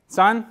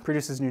 sun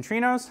produces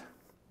neutrinos.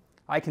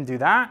 I can do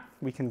that.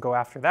 We can go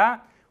after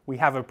that. We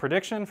have a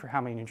prediction for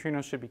how many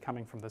neutrinos should be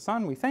coming from the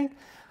sun, we think.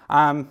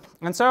 And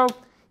so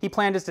he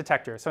planned his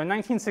detector. So in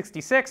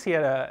 1966, he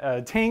had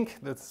a tank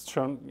that's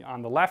shown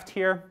on the left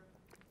here,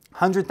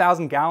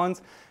 100,000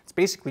 gallons. It's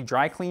basically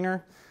dry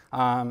cleaner.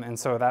 And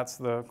so that's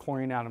the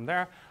chlorine atom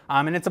there.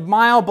 And it's a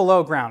mile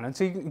below ground. And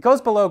so it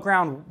goes below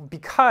ground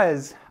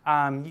because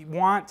you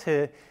want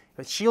to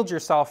shield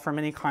yourself from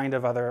any kind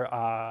of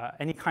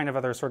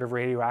other sort of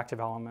radioactive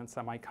elements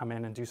that might come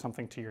in and do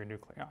something to your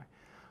nuclei.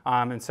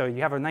 And so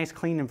you have a nice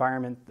clean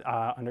environment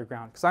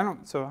underground. Because I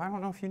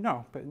don't know if you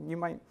know, but you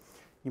might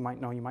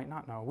know, you might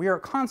not know. We are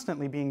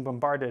constantly being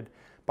bombarded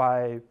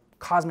by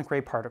cosmic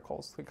ray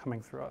particles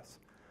coming through us.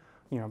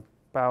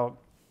 About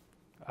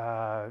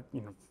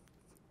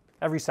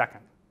every second,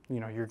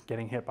 you're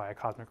getting hit by a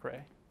cosmic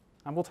ray.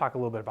 And we'll talk a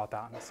little bit about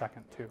that in a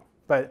second too.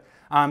 But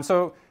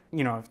so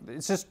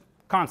it's just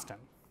constant,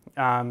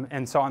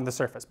 and so on the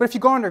surface. But if you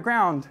go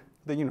underground,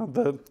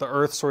 the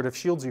Earth sort of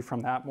shields you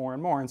from that more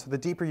and more. And so the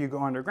deeper you go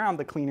underground,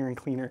 the cleaner and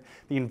cleaner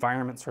the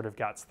environment sort of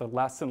gets. The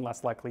less and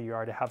less likely you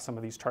are to have some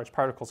of these charged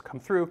particles come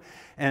through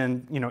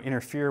and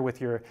interfere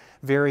with your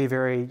very,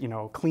 very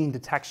clean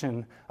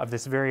detection of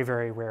this very,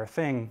 very rare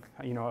thing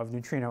of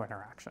neutrino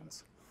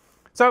interactions.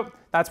 So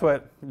that's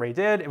what Ray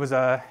did. It was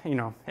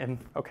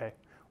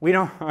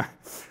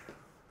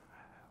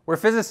we're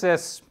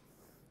physicists.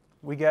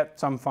 We get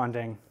some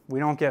funding. We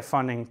don't get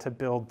funding to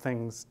build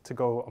things to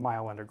go a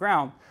mile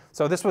underground.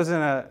 So this was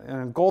in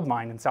a gold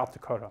mine in South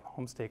Dakota, a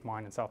Homestake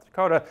mine in South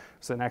Dakota.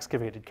 It's an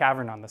excavated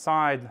cavern on the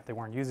side that they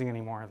weren't using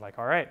anymore. Like,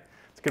 all right,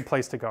 it's a good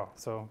place to go.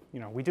 So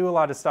we do a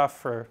lot of stuff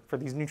for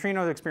these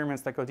neutrino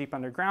experiments that go deep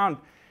underground.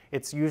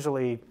 It's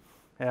usually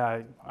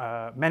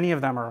many of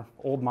them are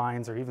old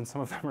mines, or even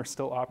some of them are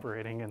still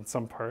operating in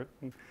some part,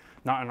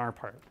 not in our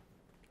part.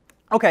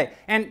 Okay,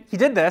 and he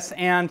did this,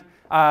 and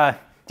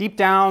deep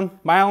down,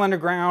 mile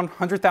underground,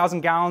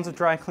 100,000 gallons of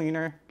dry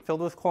cleaner filled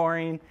with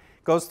chlorine,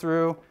 goes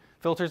through,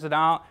 filters it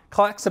out,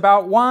 collects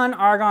about 1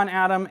 argon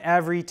atom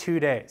every 2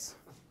 days.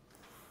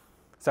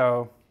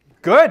 So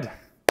good,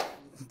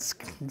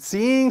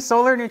 seeing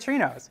solar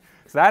neutrinos.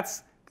 So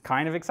that's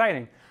kind of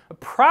exciting. The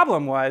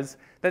problem was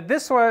that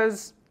this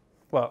was,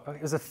 well,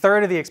 it was a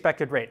third of the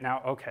expected rate.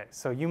 Now, okay,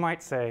 so you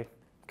might say,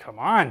 come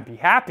on, be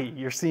happy.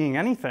 You're seeing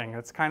anything.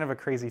 It's kind of a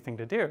crazy thing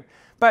to do.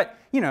 But,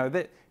 you know,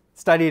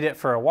 studied it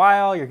for a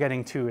while. You're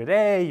getting 2 a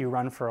day. You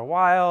run for a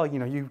while. You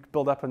know, you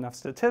build up enough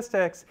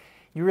statistics.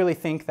 You really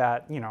think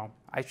that, you know,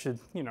 I should,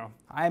 you know,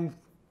 I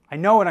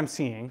know what I'm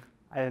seeing,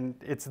 and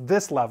it's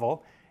this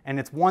level, and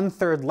it's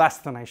 1/3 less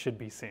than I should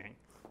be seeing.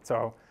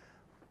 So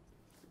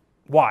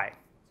why?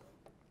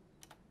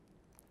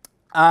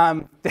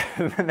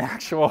 The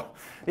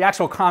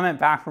actual comment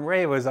back from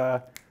Ray was,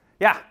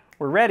 yeah,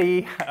 we're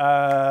ready.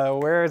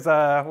 Where's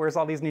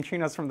all these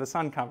neutrinos from the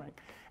sun coming?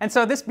 And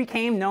so this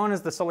became known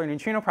as the solar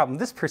neutrino problem.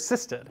 This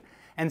persisted.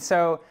 And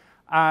so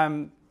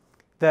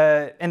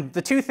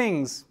the 2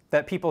 things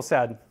that people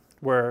said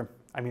were,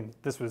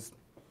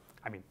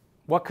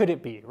 what could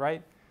it be,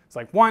 right? It's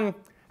like, 1,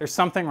 there's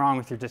something wrong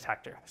with your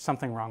detector. There's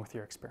something wrong with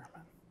your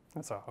experiment.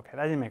 And so, okay,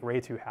 that didn't make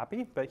Ray too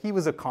happy, but he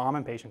was a calm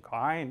and patient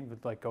guy and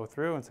would like go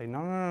through and say,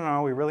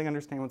 no, we really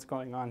understand what's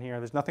going on here.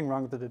 There's nothing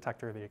wrong with the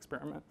detector or the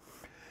experiment.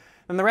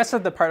 And the rest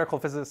of the particle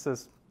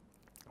physicists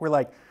were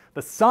like,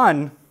 the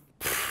sun,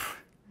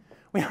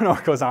 we don't know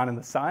what goes on in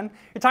the sun.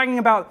 You're talking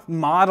about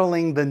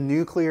modeling the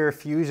nuclear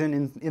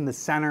fusion in the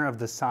center of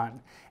the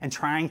sun and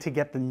trying to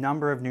get the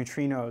number of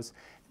neutrinos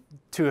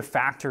to a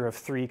factor of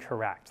 3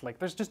 correct. Like,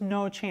 there's just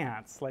no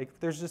chance. Like,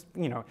 there's just,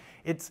 you know,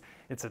 it's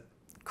a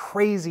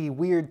crazy,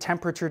 weird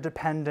temperature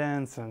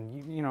dependence,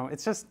 and you know,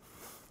 it's just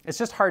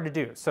hard to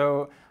do.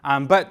 So,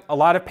 but a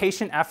lot of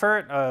patient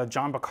effort.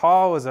 John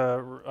Bacall was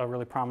a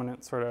really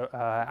prominent sort of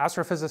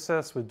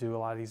astrophysicist, would do a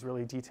lot of these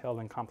really detailed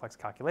and complex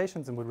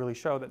calculations, and would really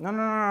show that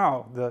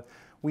no.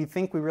 We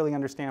think we really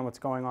understand what's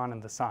going on in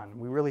the sun.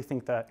 We really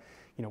think that,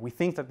 you know, we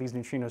think that these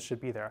neutrinos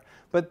should be there.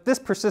 But this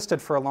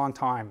persisted for a long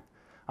time,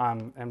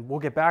 and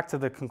we'll get back to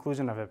the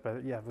conclusion of it.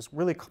 But yeah, it was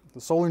really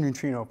the solar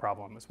neutrino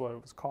problem is what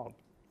it was called.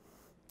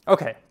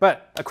 Okay,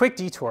 but a quick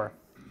detour.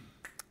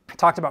 I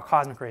talked about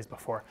cosmic rays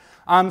before.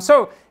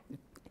 So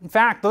in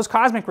fact, those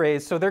cosmic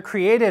rays, so they're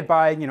created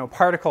by, you know,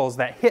 particles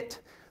that hit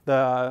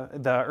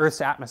the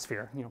Earth's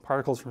atmosphere. You know,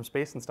 particles from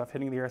space and stuff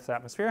hitting the Earth's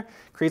atmosphere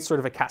creates sort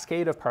of a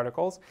cascade of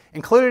particles.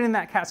 Included in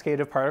that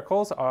cascade of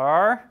particles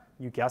are,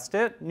 you guessed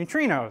it,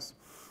 neutrinos,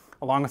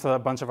 along with a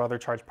bunch of other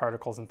charged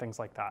particles and things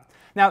like that.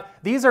 Now,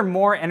 these are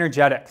more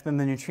energetic than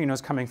the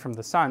neutrinos coming from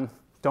the sun.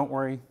 Don't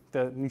worry,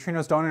 the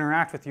neutrinos don't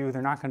interact with you.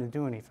 They're not going to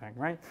do anything,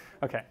 right?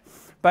 Okay,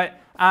 but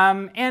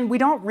and we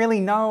don't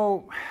really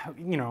know.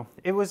 You know,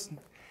 it was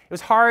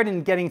hard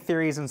in getting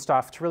theories and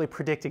stuff to really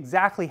predict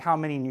exactly how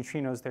many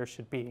neutrinos there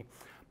should be.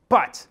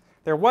 But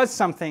there was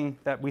something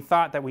that we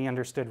thought that we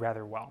understood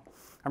rather well.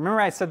 I remember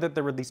I said that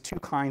there were these 2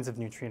 kinds of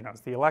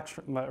neutrinos,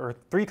 or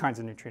 3 kinds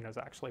of neutrinos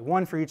actually,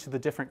 1 for each of the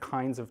different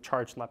kinds of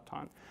charged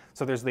lepton.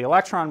 So there's the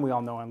electron we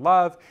all know and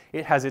love.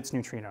 It has its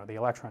neutrino, the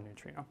electron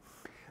neutrino.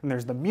 And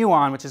there's the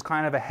muon, which is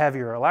kind of a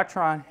heavier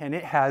electron, and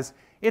it has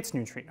its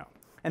neutrino.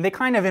 And they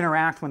kind of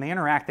interact. When they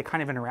interact, they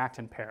kind of interact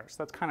in pairs.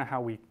 That's kind of how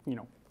we, you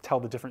know,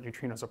 tell the different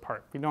neutrinos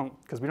apart. We don't,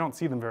 because we don't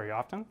see them very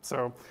often.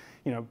 So,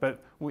 you know,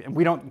 but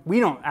we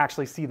don't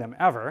actually see them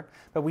ever.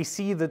 But we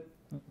see the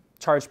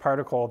charged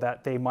particle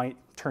that they might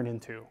turn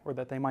into or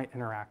that they might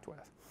interact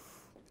with.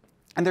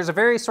 And there's a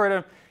very sort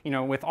of, you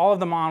know, with all of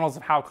the models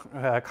of how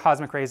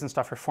cosmic rays and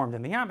stuff are formed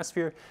in the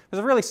atmosphere,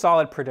 there's a really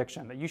solid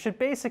prediction that you should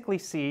basically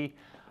see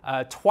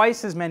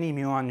twice as many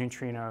muon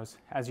neutrinos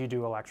as you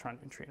do electron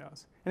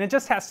neutrinos. And it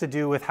just has to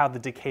do with how the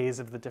decays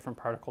of the different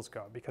particles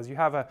go, because you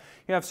have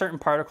certain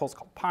particles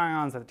called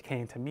pions that decay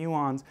into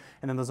muons,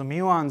 and then those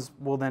muons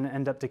will then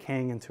end up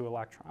decaying into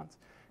electrons.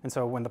 And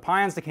so when the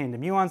pions decay into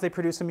muons, they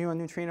produce a muon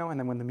neutrino, and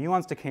then when the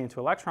muons decay into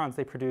electrons,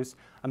 they produce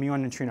a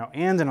muon neutrino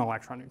and an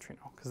electron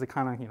neutrino, because they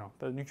kind of, you know,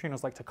 the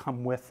neutrinos like to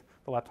come with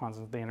the leptons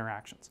and the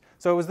interactions.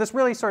 So it was this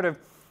really sort of,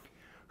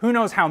 who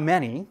knows how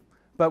many,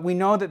 but we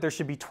know that there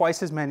should be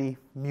twice as many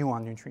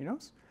muon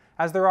neutrinos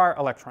as there are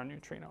electron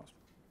neutrinos.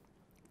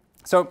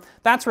 So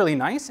that's really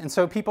nice. And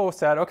so people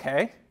said,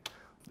 okay,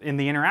 in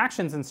the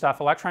interactions and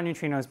stuff, electron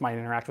neutrinos might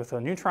interact with a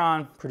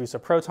neutron, produce a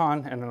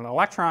proton and an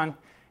electron.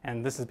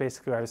 And this is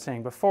basically what I was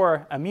saying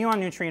before. A muon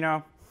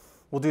neutrino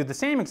will do the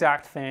same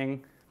exact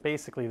thing,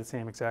 basically the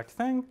same exact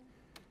thing.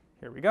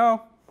 Here we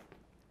go.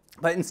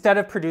 But instead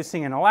of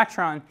producing an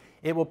electron,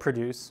 it will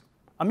produce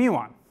a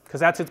muon, because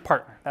that's its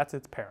partner, that's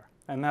its pair.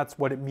 And that's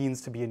what it means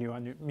to be a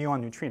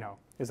muon neutrino,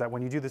 is that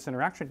when you do this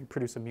interaction, you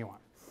produce a muon.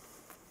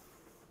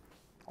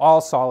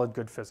 All solid,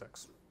 good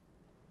physics.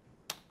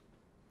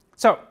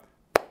 So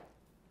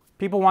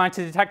people wanted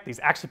to detect these.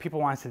 Actually, people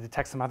wanted to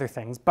detect some other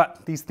things,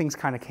 but these things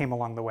kind of came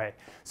along the way.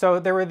 So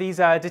there were these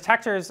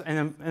detectors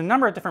in a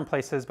number of different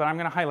places, but I'm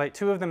going to highlight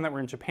 2 of them that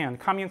were in Japan,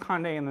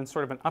 Kamiokande, and then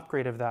sort of an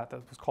upgrade of that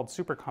was called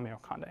Super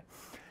Kamiokande.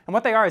 And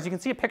what they are is you can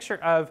see a picture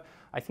of,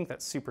 I think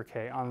that's Super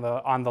K on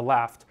the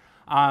left.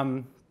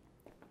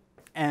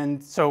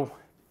 And so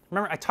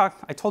remember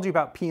I told you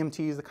about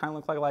PMTs that kind of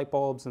look like light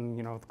bulbs, and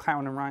you know,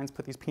 Clown and Rhines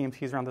put these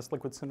PMTs around this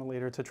liquid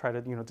scintillator to try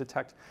to, you know,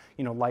 detect,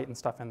 you know, light and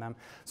stuff in them.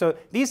 So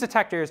these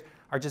detectors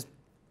are just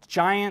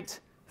giant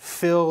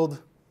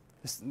filled,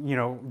 you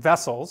know,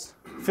 vessels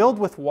filled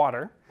with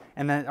water,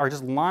 and then are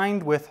just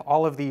lined with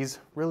all of these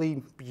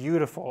really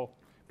beautiful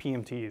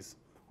PMTs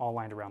all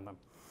lined around them.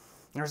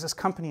 There's this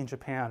company in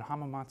Japan,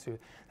 Hamamatsu,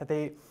 that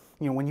they,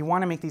 when you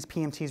want to make these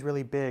PMTs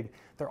really big,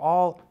 they're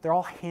all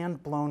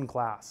hand-blown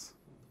glass.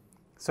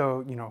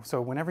 So,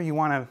 so whenever you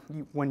want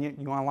to, when you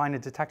want to line a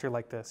detector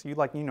like this,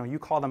 you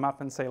call them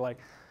up and say like,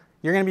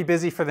 you're going to be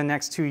busy for the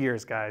next 2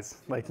 years,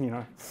 guys. Like,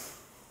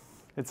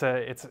 it's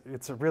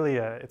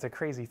a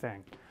crazy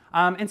thing.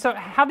 And so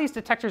how these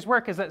detectors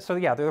work is that,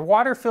 they're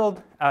water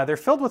filled, they're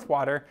filled with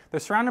water, they're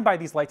surrounded by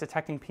these light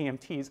detecting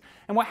PMTs,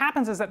 and what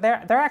happens is that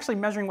they're actually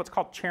measuring what's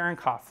called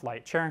Cherenkov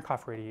light,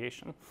 Cherenkov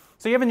radiation.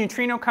 So you have a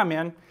neutrino come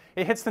in,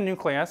 it hits the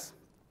nucleus,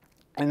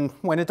 and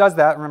when it does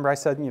that, remember I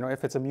said,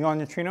 if it's a muon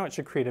neutrino, it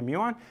should create a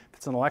muon. If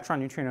it's an electron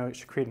neutrino, it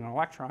should create an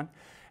electron.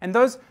 And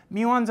those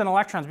muons and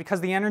electrons,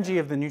 because the energy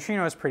of the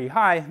neutrino is pretty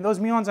high, those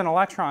muons and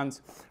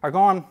electrons are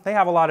going, they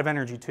have a lot of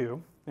energy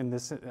too in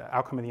this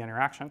outcome of the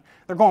interaction.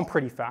 They're going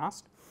pretty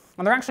fast.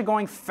 And they're actually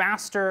going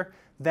faster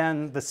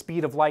than the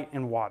speed of light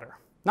in water.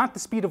 Not the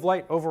speed of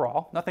light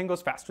overall. Nothing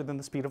goes faster than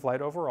the speed of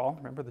light overall.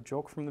 Remember the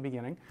joke from the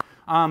beginning.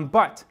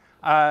 But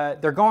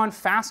they're going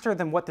faster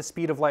than what the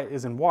speed of light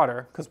is in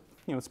water, because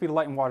the speed of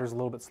light in water is a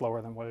little bit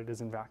slower than what it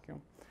is in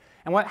vacuum.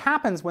 And what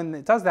happens when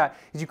it does that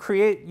is you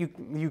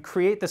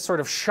create this sort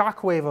of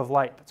shock wave of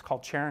light that's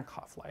called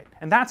Cherenkov light.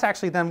 And that's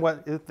actually then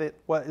what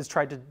is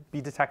tried to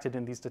be detected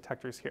in these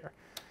detectors here.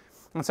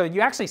 And so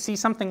you actually see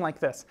something like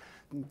this.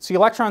 So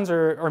electrons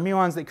or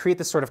muons that create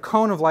this sort of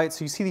cone of light,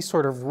 so you see these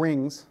sort of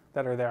rings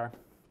that are there.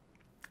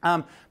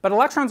 But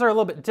electrons are a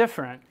little bit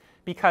different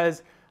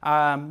because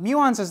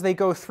muons, as they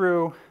go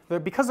through,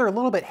 because they're a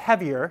little bit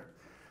heavier,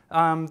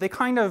 they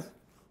kind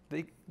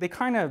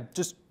of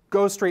just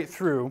go straight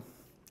through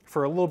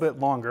for a little bit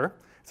longer.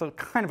 So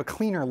kind of a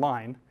cleaner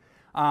line.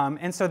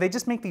 And so they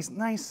just make these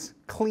nice,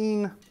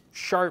 clean,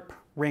 sharp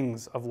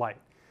rings of light.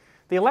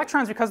 The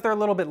electrons, because they're a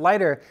little bit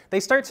lighter,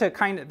 they start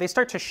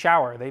to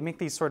shower. They make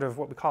these sort of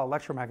what we call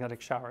electromagnetic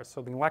showers.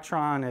 So the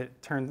electron,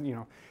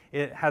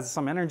 it has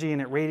some energy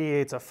and it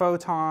radiates a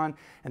photon,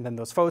 and then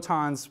those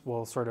photons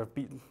will sort of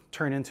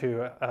turn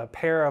into a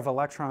pair of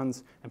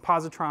electrons and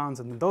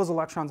positrons, and then those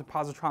electrons and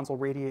positrons will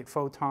radiate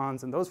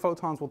photons, and those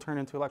photons will turn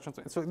into electrons.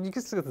 So you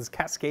can see this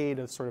cascade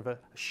of sort of a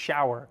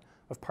shower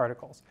of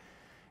particles.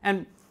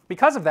 And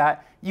because of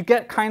that, you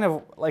get kind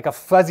of like a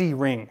fuzzy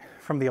ring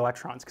from the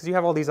electrons, because you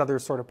have all these other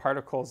sort of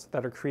particles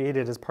that are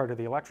created as part of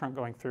the electron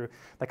going through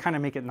that kind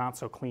of make it not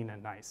so clean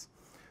and nice.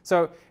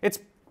 So it's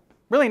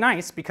really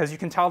nice because you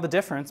can tell the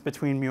difference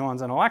between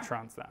muons and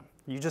electrons then.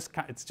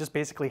 It's just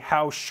basically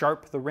how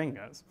sharp the ring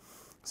is.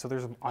 So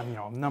there's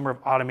a number of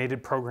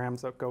automated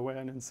programs that go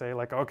in and say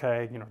like,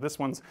 okay, this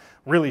one's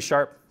really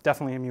sharp,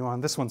 definitely a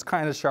muon. This one's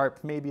kind of sharp,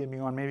 maybe a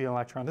muon, maybe an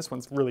electron. This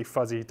one's really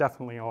fuzzy,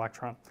 definitely an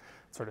electron,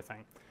 sort of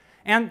thing.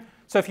 And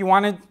so if you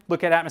want to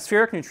look at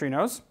atmospheric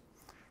neutrinos,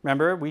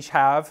 remember we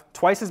have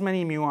twice as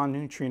many muon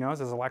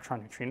neutrinos as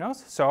electron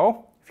neutrinos.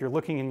 So if you're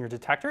looking in your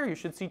detector, you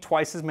should see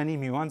twice as many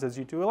muons as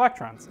you do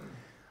electrons.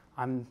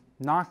 I'm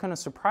not going to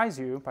surprise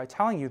you by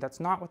telling you that's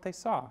not what they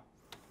saw.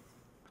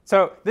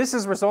 So this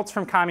is results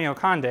from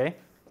Kami-Okande.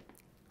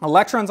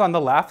 Electrons on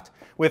the left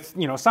with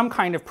some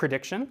kind of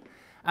prediction,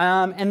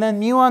 and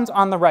then muons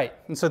on the right.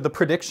 And so the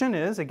prediction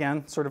is,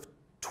 again, sort of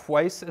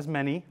twice as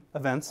many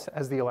events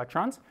as the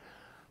electrons.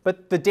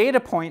 But the data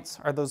points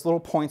are those little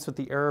points with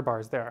the error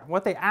bars there.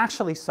 What they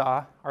actually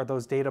saw are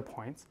those data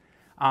points.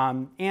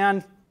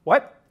 And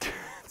what?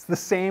 It's the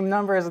same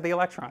number as the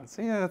electrons.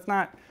 It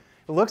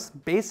looks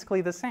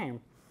basically the same.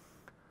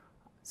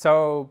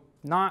 So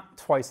not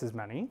twice as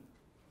many,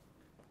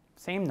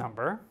 same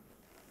number.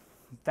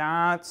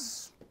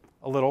 That's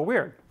a little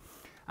weird.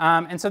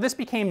 And so this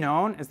became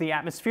known as the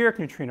atmospheric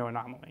neutrino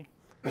anomaly.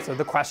 And so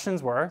the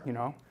questions were,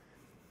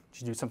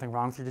 did you do something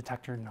wrong with your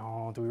detector?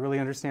 No. Do we really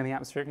understand the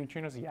atmospheric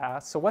neutrinos? Yeah.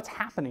 So what's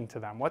happening to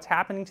them? What's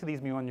happening to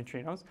these muon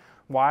neutrinos?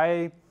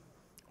 Why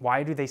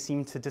do they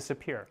seem to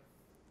disappear?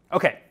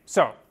 Okay,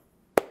 so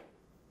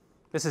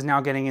this is now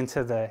getting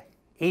into the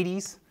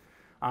 80s.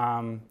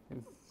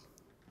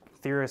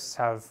 Theorists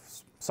have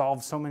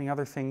solved so many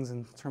other things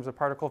in terms of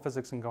particle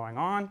physics and going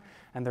on,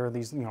 and there are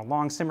these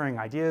long simmering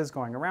ideas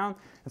going around.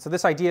 And so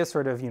this idea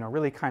sort of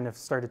really kind of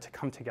started to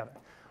come together.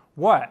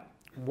 What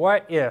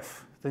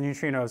if the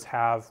neutrinos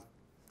have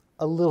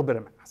a little bit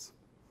of mass?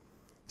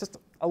 Just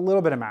a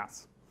little bit of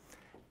mass.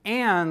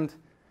 And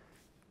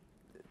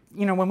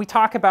when we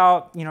talk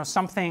about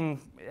something,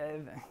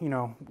 we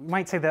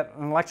might say that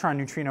an electron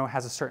neutrino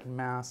has a certain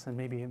mass, and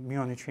maybe a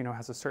muon neutrino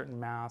has a certain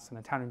mass, and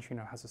a tau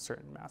neutrino has a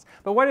certain mass.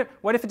 But what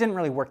if it didn't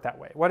really work that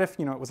way? What if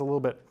it was a little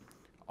bit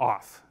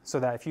off? So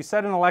that if you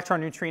said an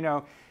electron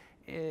neutrino,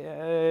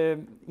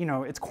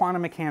 it's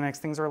quantum mechanics,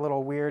 things are a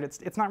little weird.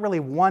 It's not really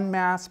one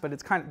mass, but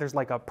it's there's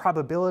like a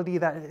probability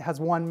that it has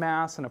one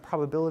mass and a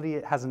probability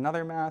it has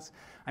another mass.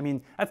 I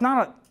mean, that's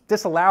not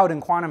disallowed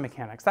in quantum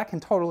mechanics. That can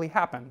totally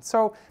happen.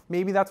 So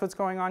maybe that's what's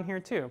going on here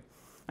too.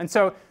 And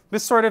so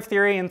this sort of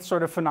theory and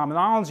sort of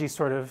phenomenology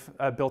sort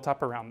of built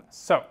up around this.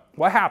 So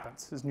what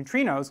happens is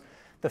neutrinos,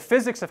 the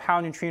physics of how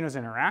neutrinos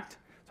interact,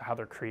 so how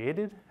they're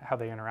created, how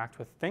they interact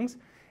with things,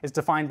 is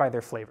defined by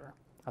their flavor.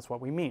 That's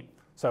what we mean.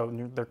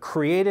 So they're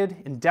created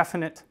in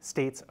definite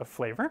states of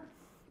flavor.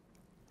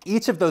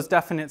 Each of those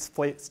definite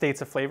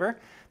states of flavor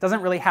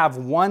doesn't really have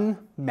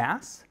one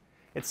mass.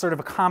 It's sort of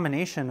a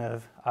combination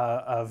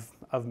of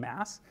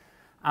mass.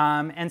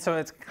 And so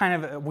it's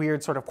kind of a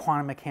weird sort of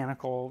quantum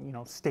mechanical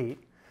state.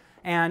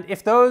 And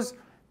if those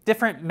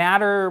different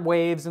matter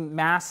waves and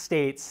mass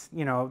states,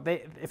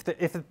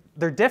 if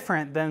they're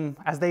different, then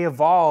as they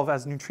evolve,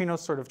 as neutrinos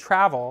sort of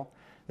travel,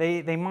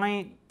 they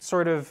might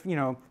sort of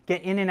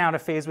get in and out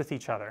of phase with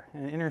each other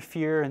and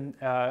interfere and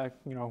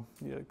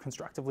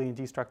constructively and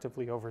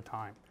destructively over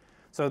time.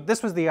 So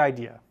this was the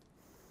idea.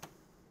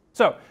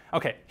 So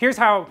okay, here's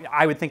how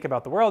I would think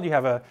about the world. You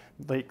have a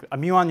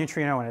muon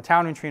neutrino and a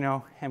tau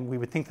neutrino, and we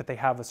would think that they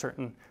have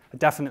a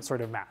definite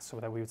sort of mass. So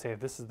that we would say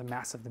this is the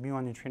mass of the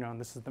muon neutrino and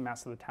this is the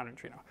mass of the tau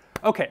neutrino.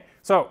 Okay,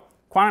 so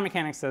quantum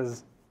mechanics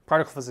says,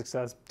 particle physics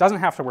says, doesn't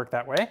have to work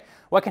that way.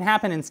 What can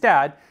happen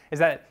instead is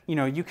that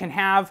you can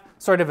have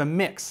sort of a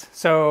mix.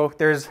 So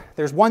there's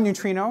one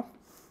neutrino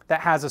that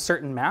has a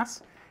certain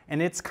mass,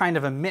 and it's kind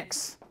of a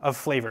mix of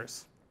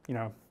flavors.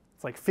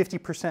 It's like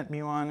 50%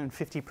 muon and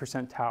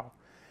 50% tau.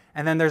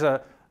 And then there's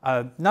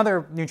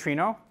another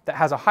neutrino that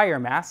has a higher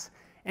mass,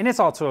 and it's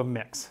also a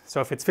mix.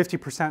 So if it's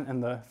 50% in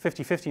the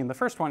 50-50 in the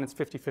first one, it's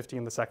 50-50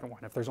 in the second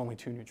one, if there's only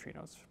two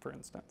neutrinos, for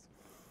instance.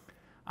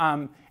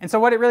 And so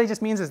what it really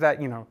just means is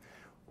that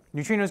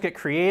neutrinos get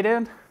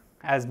created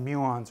as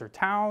muons or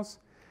taus.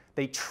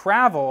 They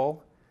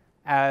travel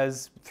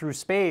through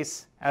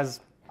space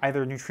as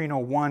either neutrino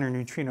 1 or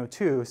neutrino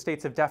 2,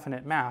 states of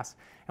definite mass.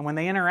 And when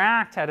they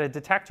interact at a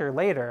detector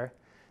later,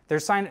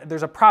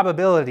 there's a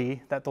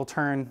probability that they'll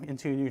turn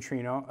into a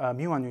neutrino,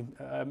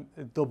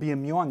 there'll be a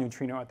muon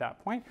neutrino at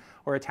that point,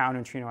 or a tau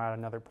neutrino at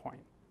another point.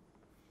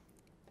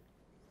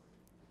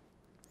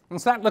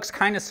 And so that looks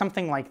kind of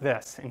something like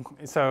this. And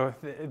so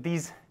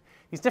these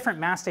different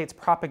mass states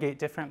propagate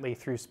differently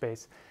through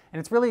space. And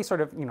it's really sort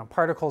of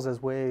particles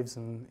as waves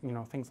and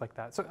things like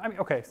that. So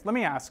okay, so let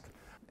me ask.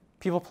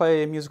 People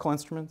play musical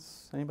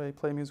instruments? Anybody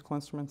play musical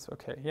instruments?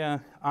 Okay, yeah.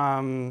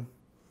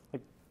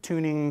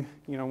 Tuning,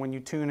 when you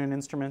tune an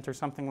instrument or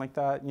something like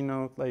that,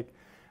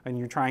 and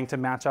you're trying to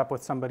match up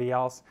with somebody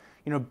else,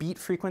 beat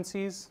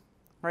frequencies,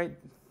 right?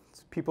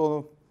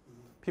 People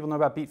know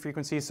about beat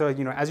frequencies. So,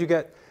 as you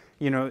get,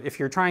 if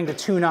you're trying to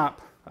tune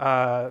up,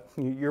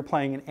 you're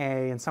playing an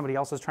A and somebody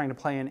else is trying to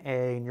play an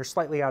A and you're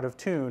slightly out of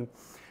tune,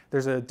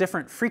 there's a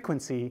different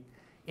frequency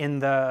in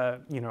the,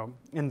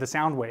 in the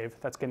sound wave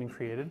that's getting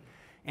created.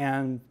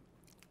 And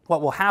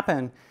what will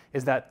happen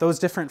is that those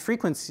different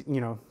frequencies,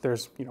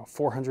 there's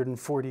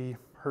 440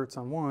 hertz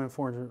on one,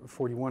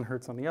 441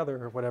 hertz on the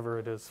other, or whatever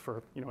it is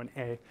for an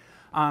A.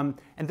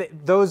 And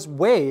those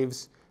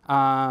waves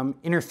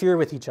interfere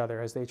with each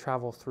other as they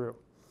travel through.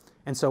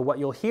 And so what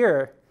you'll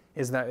hear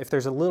is that if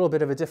there's a little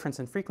bit of a difference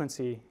in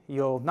frequency,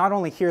 you'll not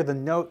only hear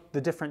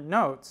the different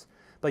notes,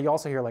 but you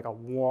also hear like a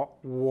wah,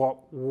 wah,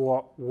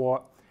 wah,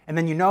 wah. And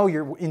then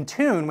you're in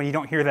tune when you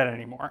don't hear that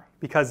anymore.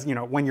 Because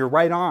when you're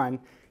right on,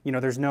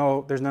 there's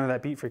none of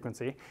that beat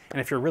frequency. And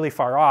if you're really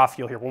far off,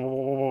 you'll hear wah, wah,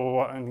 wah,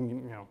 wah,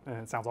 and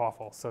it sounds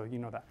awful. So you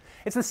know that.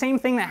 It's the same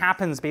thing that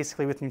happens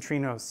basically with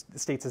neutrino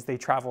states as they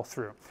travel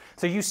through.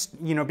 So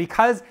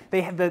because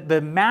they have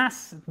the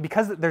mass,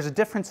 because there's a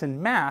difference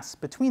in mass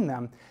between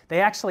them,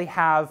 they actually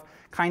have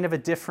kind of a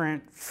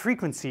different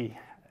frequency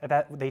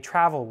that they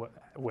travel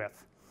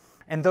with.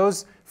 And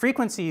those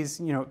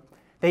frequencies,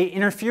 they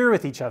interfere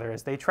with each other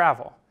as they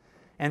travel.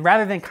 And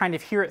rather than kind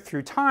of hear it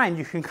through time,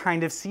 you can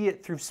kind of see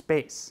it through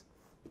space.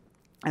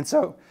 And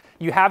so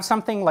you have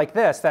something like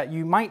this that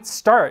you might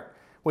start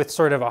with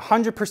sort of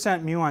 100%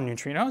 muon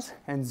neutrinos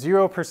and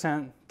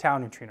 0% tau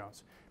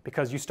neutrinos,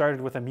 because you started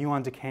with a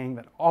muon decaying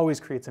that always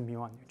creates a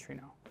muon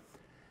neutrino.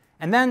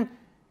 And then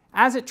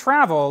as it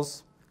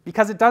travels,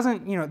 because it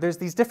doesn't, there's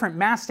these different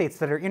mass states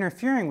that are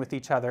interfering with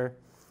each other,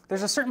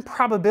 there's a certain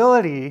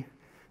probability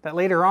that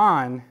later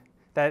on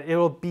that it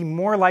will be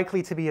more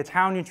likely to be a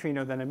tau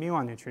neutrino than a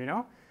muon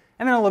neutrino.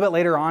 And then a little bit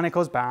later on, it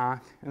goes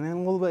back. And then a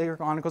little bit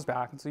later on, it goes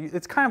back. And so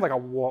it's kind of like a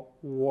wah,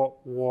 wah,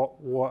 wah,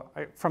 wah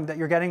that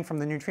you're getting from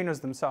the neutrinos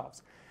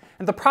themselves.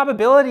 And the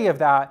probability of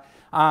that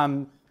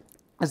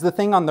is the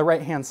thing on the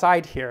right-hand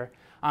side here.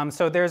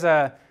 So there's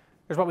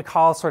what we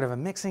call sort of a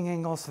mixing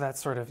angle. So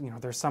that's sort of,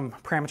 there's some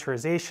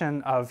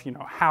parameterization of,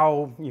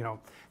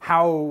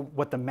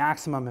 what the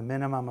maximum and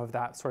minimum of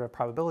that sort of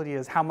probability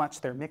is, how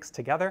much they're mixed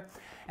together.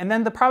 And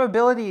then the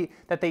probability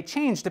that they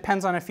change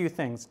depends on a few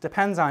things.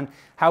 Depends on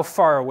how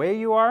far away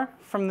you are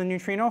from the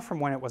neutrino from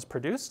when it was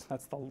produced.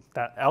 That's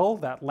that L,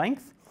 that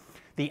length.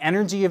 The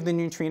energy of the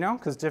neutrino,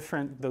 because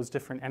those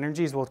different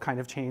energies will kind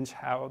of change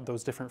how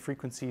those different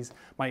frequencies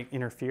might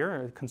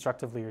interfere,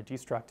 constructively or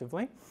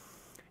destructively.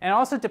 And it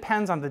also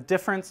depends on the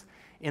difference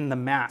in the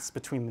mass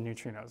between the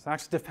neutrinos. It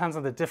actually depends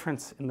on the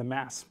difference in the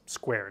mass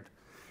squared.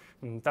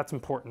 And that's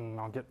important, and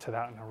I'll get to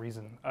that in a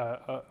reason.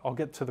 I'll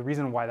get to the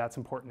reason why that's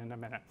important in a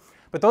minute.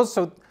 But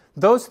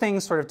those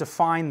things sort of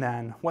define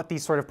then what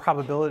these sort of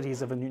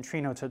probabilities of a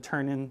neutrino to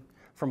turn in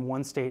from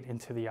one state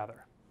into the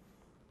other.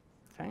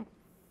 Okay?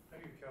 How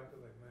do you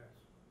calculate mass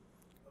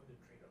of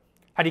neutrinos?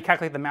 How do you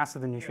calculate the mass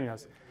of the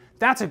neutrinos?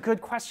 That's a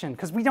good question,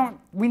 because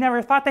we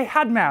never thought they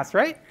had mass,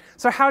 right?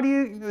 So how do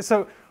you,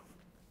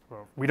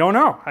 well, we don't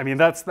know. I mean,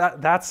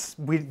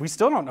 we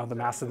still don't know the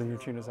mass of the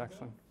neutrinos,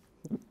 actually.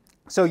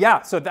 So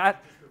yeah,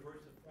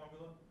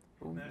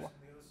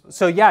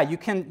 so yeah, you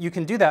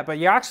can do that, but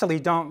you actually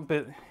don't.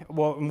 But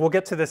we'll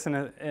get to this in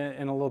a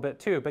little bit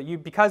too.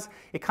 But because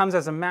it comes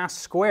as a mass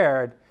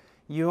squared,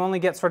 you only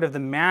get sort of the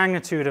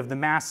magnitude of the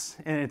mass,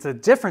 and it's a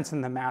difference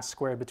in the mass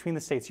squared between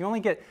the states. You only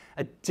get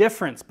a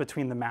difference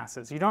between the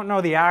masses. You don't know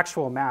the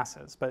actual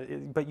masses,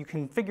 but you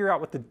can figure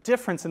out what the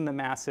difference in the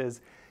mass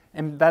is,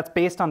 and that's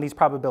based on these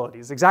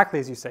probabilities. Exactly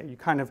as you say, you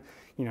kind of,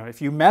 if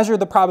you measure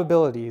the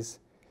probabilities,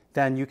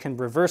 then you can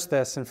reverse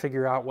this and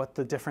figure out what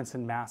the difference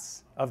in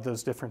mass of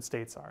those different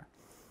states are.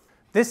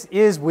 This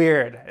is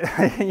weird.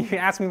 You can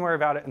ask me more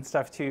about it and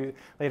stuff too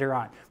later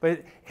on.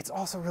 But it's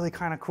also really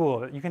kind of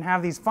cool that you can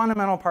have these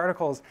fundamental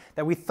particles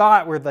that we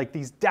thought were like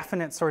these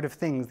definite sort of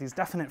things, these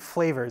definite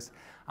flavors,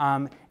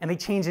 and they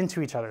change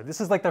into each other. This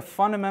is like the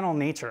fundamental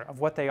nature of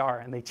what they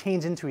are, and they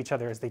change into each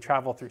other as they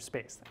travel through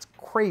space. That's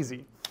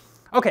crazy.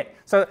 Okay,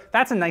 so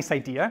that's a nice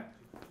idea.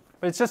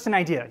 But it's just an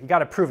idea. You got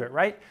to prove it,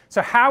 right?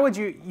 So how would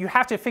you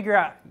have to figure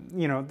out,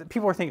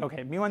 people are thinking,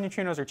 okay, mu1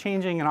 neutrinos are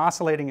changing and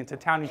oscillating into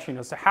tau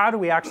neutrinos. So how do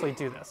we actually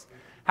do this?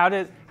 How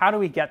do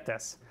we get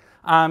this?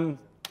 And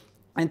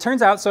it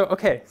turns out, so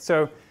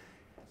mu1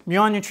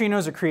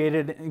 neutrinos are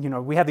created,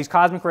 we have these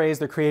cosmic rays,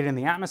 they're created in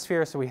the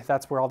atmosphere, so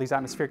that's where all these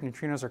atmospheric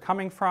neutrinos are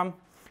coming from.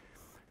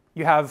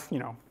 You have,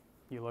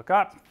 you look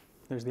up,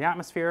 there's the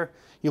atmosphere.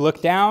 You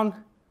look down.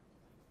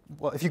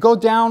 Well, if you go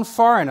down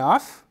far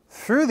enough,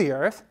 through the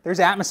Earth,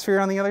 there's atmosphere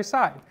on the other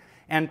side.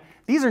 And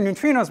these are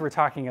neutrinos we're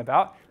talking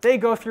about. They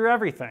go through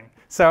everything.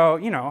 So,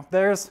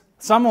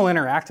 some will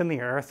interact in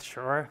the Earth,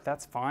 sure,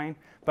 that's fine.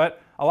 But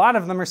a lot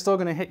of them are still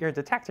going to hit your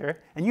detector,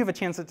 and you have a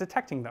chance at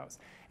detecting those.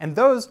 And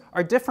those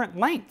are different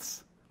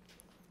lengths.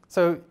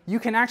 So you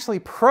can actually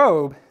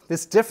probe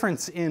this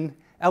difference in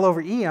L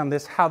over E on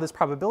how this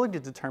probability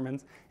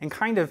determines, and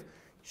kind of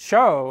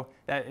show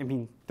that,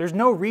 there's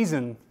no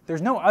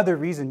other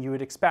reason you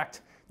would expect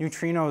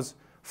neutrinos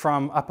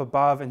from up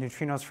above and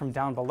neutrinos from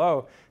down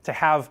below to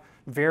have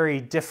very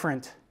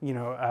different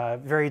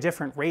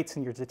rates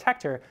in your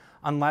detector,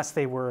 unless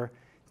they were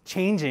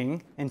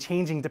changing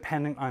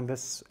depending on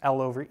this L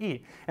over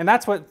E. And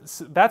that's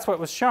what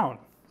was shown.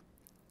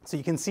 So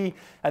you can see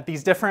at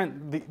these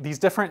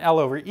different L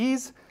over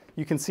E's,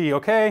 you can see,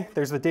 okay,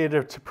 there's the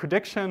data to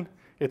prediction.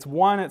 It's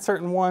 1 at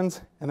certain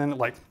ones, and then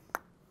it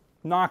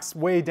knocks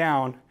way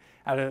down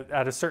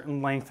at a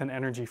certain length and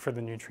energy for the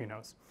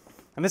neutrinos.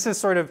 And this is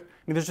sort of,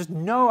 there's just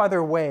no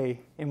other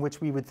way in which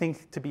we would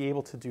think to be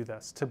able to do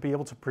this, to be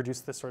able to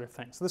produce this sort of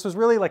thing. So this was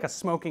really like a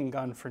smoking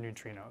gun for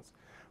neutrinos,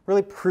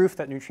 really proof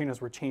that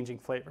neutrinos were changing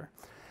flavor.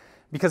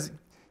 Because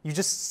you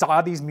just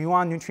saw these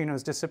muon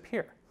neutrinos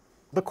disappear.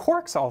 The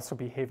quarks also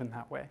behave in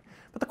that way.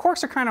 But the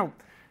quarks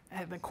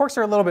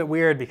are a little bit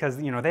weird because,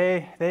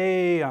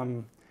 they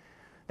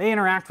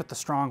interact with the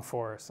strong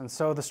force. And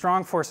so the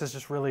strong force is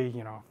just really,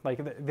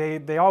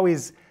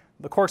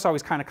 the quarks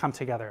always kind of come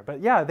together.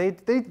 But yeah,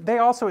 they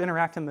also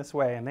interact in this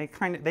way, and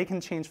they can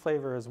change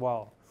flavor as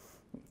well.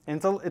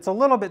 And it's a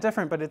little bit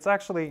different, but it's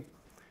actually,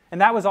 and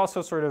that was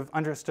also sort of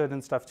understood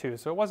and stuff too.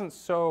 So it wasn't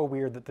so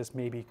weird that this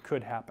maybe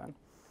could happen.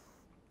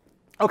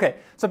 Okay,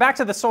 so back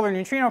to the solar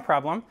neutrino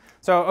problem.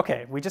 So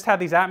we just had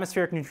these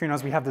atmospheric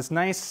neutrinos. We have this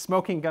nice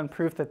smoking gun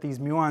proof that these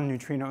muon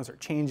neutrinos are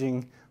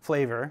changing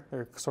flavor.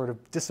 They're sort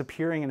of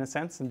disappearing in a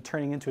sense and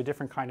turning into a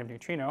different kind of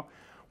neutrino.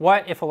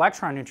 What if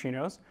electron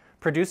neutrinos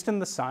produced in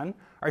the sun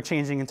are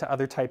changing into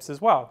other types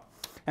as well?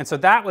 And so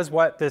that was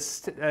what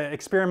this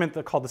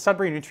experiment called the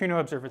Sudbury Neutrino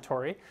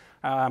Observatory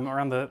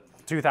around the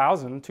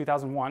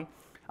 2001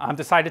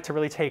 decided to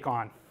really take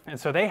on. And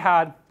so they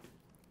had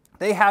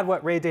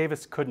what Ray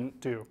Davis couldn't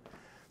do.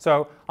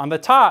 So on the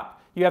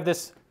top, you have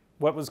this,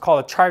 what was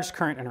called a charged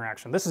current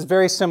interaction. This is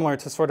very similar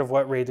to sort of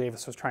what Ray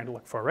Davis was trying to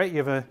look for, right? You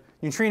have a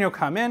neutrino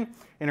come in,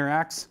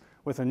 interacts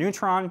with a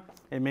neutron,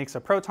 it makes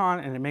a proton,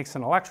 and it makes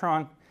an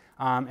electron.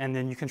 And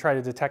then you can try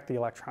to detect the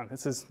electron.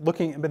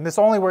 But this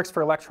only works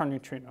for electron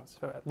neutrinos.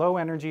 So at low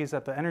energies,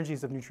 at the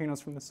energies of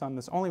neutrinos from the sun,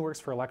 this only works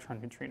for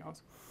electron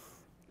neutrinos.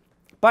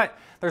 But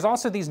there's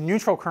also these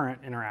neutral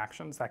current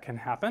interactions that can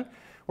happen,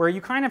 where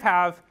you kind of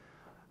have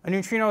a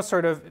neutrino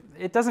sort of,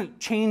 it doesn't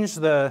change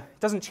the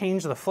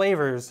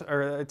flavors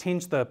or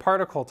change the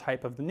particle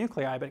type of the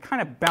nuclei, but it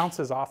kind of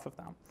bounces off of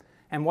them.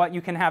 And what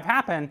you can have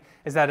happen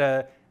is that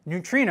a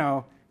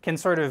neutrino can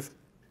sort of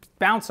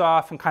bounce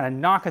off and kind of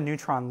knock a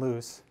neutron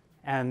loose.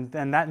 And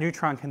then that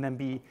neutron can then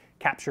be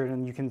captured,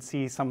 and you can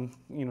see some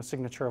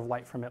signature of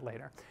light from it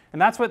later.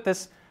 And that's what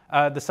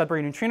the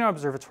Sudbury Neutrino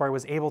Observatory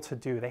was able to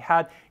do. They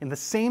had, in the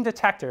same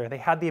detector, they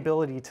had the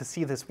ability to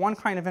see this one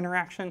kind of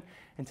interaction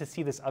and to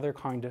see this other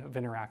kind of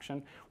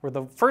interaction, where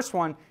the first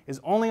one is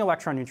only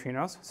electron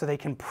neutrinos, so they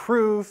can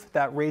prove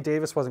that Ray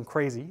Davis wasn't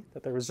crazy,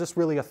 that there was just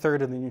really a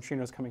third of the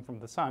neutrinos coming from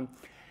the sun.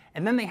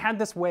 And then they had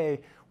this way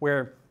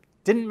where it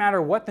didn't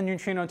matter what the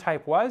neutrino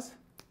type was,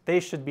 they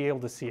should be able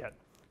to see it.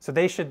 So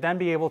they should then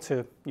be able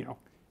to,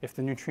 if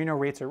the neutrino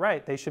rates are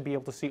right, they should be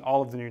able to see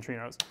all of the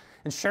neutrinos.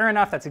 And sure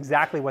enough, that's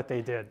exactly what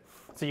they did.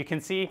 So you can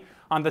see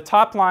on the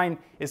top line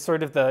is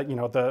sort of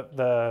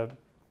the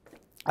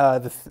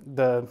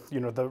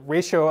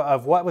ratio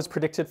of what was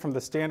predicted from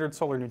the standard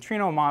solar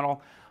neutrino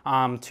model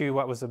to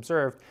what was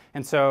observed.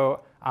 And so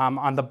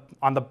on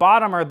the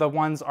bottom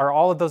are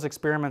all of those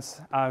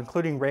experiments,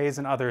 including Ray's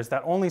and others,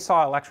 that only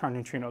saw electron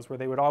neutrinos, where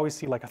they would always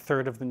see like a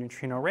third of the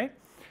neutrino rate.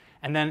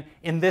 And then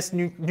in this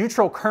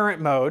neutral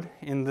current mode,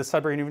 in the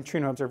Sudbury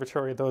Neutrino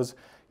Observatory, those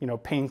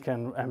pink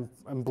and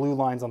blue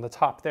lines on the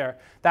top there,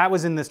 that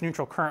was in this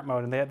neutral current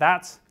mode, and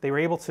they were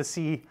able to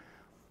see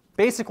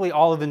basically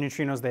all of the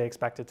neutrinos they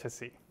expected to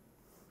see.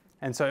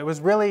 And so it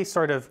was really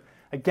sort of,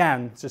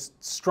 again, just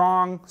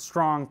strong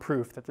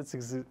proof that this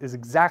is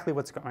exactly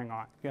what's going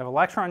on. You have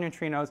electron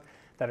neutrinos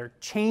that are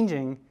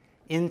changing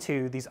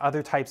into these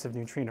other types of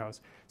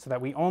neutrinos, so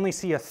that we only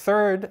see a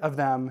third of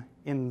them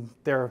in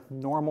their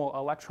normal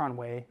electron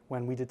way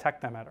when we detect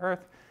them at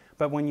Earth.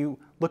 But when you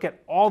look at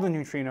all the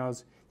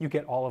neutrinos, you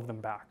get all of them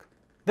back.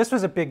 This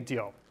was a big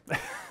deal.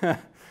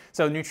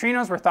 So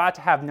neutrinos were thought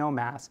to have no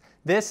mass.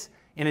 This,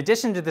 in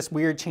addition to this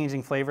weird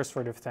changing flavor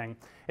sort of thing,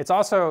 it's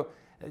also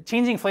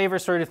changing flavor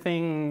sort of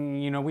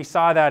thing, we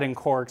saw that in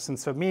quarks, and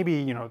so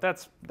maybe,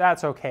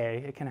 that's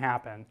okay, it can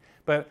happen.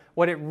 But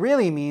what it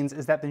really means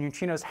is that the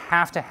neutrinos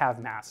have to have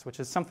mass,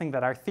 which is something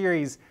that our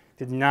theories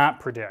did not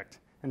predict.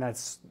 And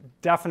that's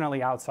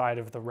definitely outside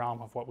of the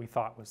realm of what we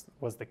thought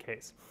was the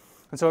case.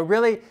 And so it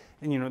really,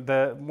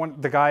 the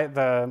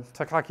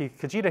Takaaki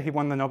Kajita, he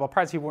won the Nobel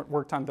Prize, he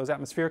worked on those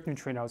atmospheric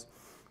neutrinos.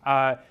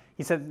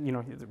 He said,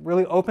 it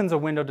really opens a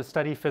window to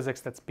study physics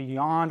that's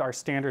beyond our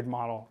standard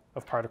model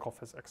of particle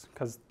physics,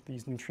 because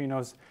these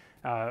neutrinos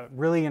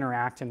really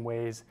interact in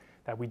ways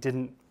that we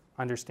didn't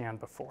understand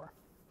before.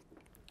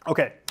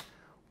 Okay,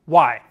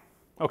 why?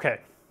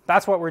 Okay,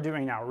 that's what we're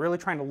doing now. We're really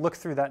trying to look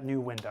through that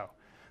new window.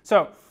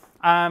 So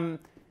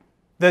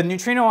the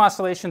neutrino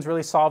oscillations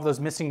really solve those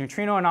missing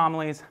neutrino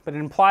anomalies, but it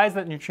implies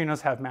that neutrinos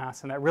have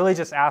mass, and that really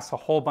just asks a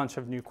whole bunch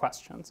of new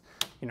questions.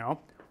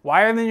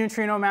 Why are the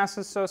neutrino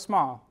masses so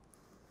small?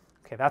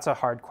 Okay, that's a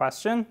hard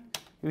question.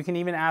 We can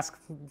even ask,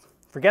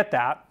 forget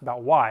that,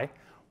 about why.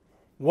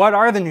 What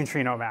are the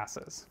neutrino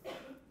masses?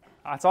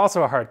 That's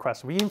also a hard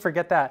question. We even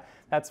forget that.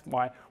 That's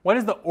why. What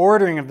is the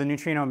ordering of the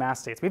neutrino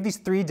mass states? We have these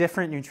 3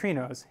 different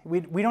neutrinos.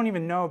 We don't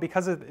even know,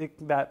 because of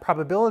that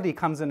probability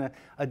comes in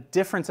a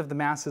difference of the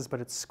masses, but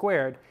it's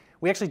squared.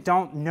 We actually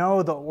don't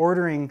know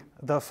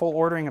the full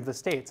ordering of the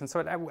states. And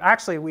so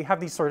actually we have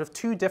these sort of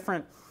 2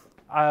 different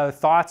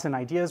thoughts and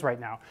ideas right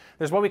now.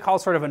 There's what we call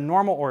sort of a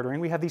normal ordering.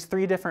 We have these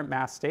 3 different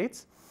mass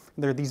states.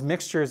 They're these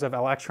mixtures of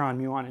electron,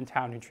 muon, and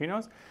tau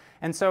neutrinos.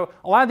 And so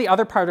a lot of the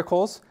other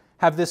particles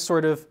have this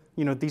sort of,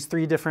 these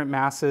 3 different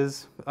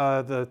masses.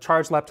 The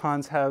charged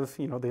leptons have,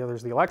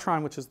 there's the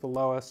electron, which is the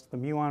lowest, the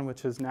muon,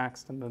 which is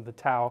next, and then the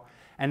tau.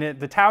 And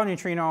the tau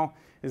neutrino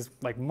is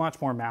like much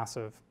more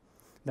massive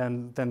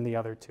than the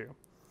other 2.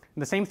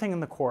 And the same thing in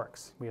the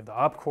quarks. We have the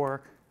up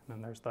quark, and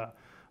then there's the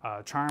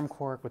charm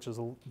quark, which is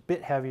a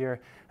bit heavier,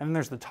 and then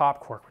there's the top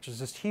quark, which is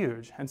just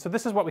huge. And so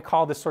this is what we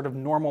call this sort of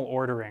normal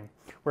ordering,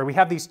 where we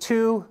have these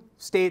 2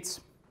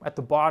 states at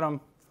the bottom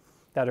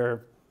that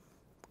are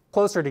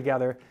closer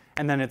together,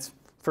 and then it's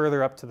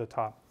further up to the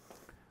top.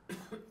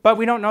 But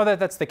we don't know that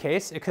that's the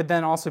case. It could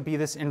then also be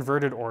this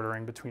inverted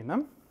ordering between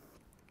them,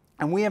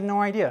 and we have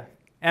no idea.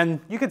 And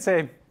you could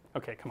say,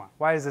 okay, come on,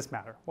 why does this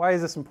matter? Why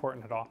is this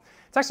important at all?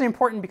 It's actually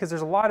important because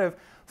there's a lot of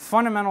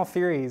fundamental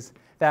theories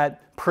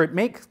that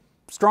make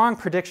strong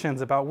predictions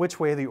about which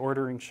way the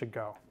ordering should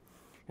go.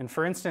 And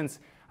for instance,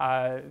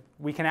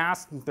 we can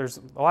ask,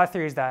 there's a lot of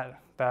theories that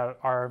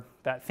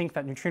think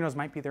that neutrinos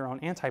might be their own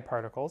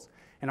antiparticles,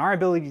 and our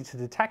ability to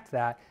detect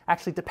that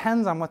actually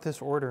depends on what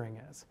this ordering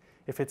is.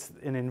 If it's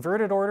an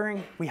inverted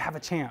ordering, we have a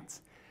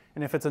chance.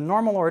 And if it's a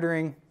normal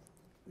ordering,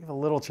 we have a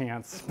little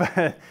chance,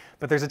 but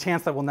there's a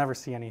chance that we'll never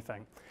see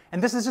anything.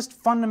 And this is just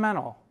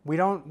fundamental. We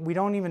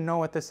don't even know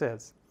what this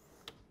is.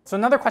 So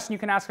another question you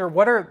can ask are,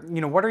 what are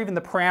even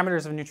the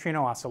parameters of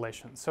neutrino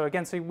oscillations? So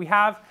again, we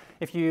have,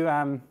 if you,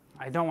 I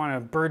don't want to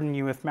burden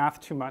you with math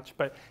too much,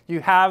 but you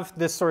have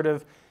this sort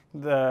of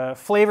the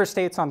flavor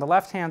states on the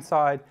left-hand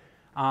side,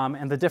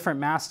 and the different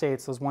mass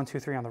states, those 1, 2,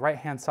 3 on the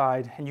right-hand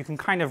side, and you can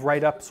kind of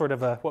write up sort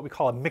of what we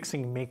call a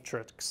mixing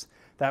matrix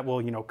that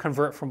will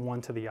convert from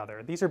one to the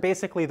other. These are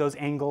basically those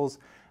angles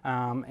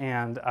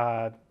and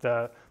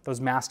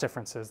those mass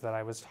differences that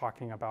I was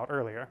talking about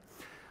earlier.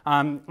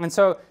 And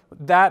so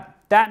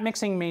that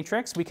mixing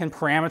matrix we can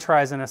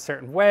parameterize in a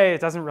certain way.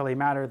 It doesn't really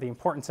matter. The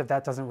importance of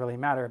that doesn't really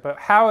matter. But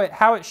how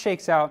it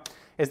shakes out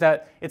is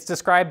that it's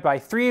described by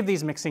 3 of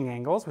these mixing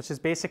angles, which is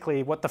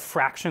basically what the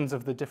fractions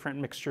of the different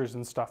mixtures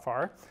and stuff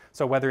are.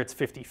 So whether it's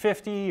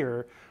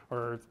 50-50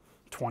 or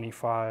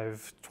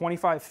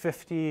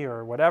 25-50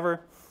 or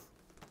whatever.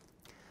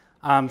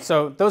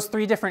 So those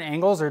 3 different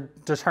angles are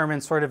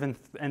determined sort of in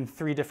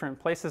 3 different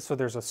places. So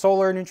there's a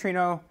solar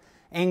neutrino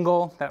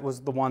angle. That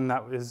was the one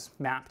that was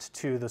mapped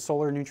to the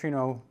solar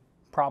neutrino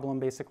problem,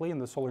 basically, in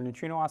the solar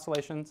neutrino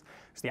oscillations.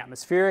 There's the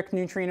atmospheric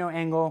neutrino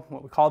angle,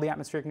 what we call the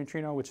atmospheric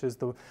neutrino, which is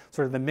the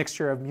sort of the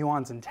mixture of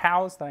muons and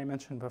taus that I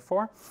mentioned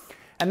before.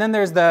 And then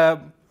there's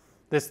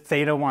this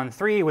theta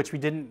 1,3, which we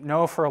didn't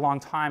know for a long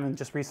time and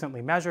just recently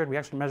measured. We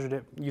actually measured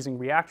it using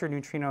reactor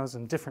neutrinos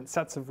and different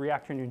sets of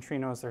reactor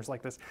neutrinos. There's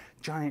like this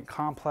giant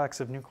complex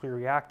of nuclear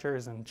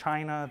reactors in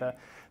China that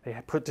they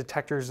had put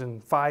detectors in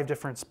 5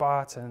 different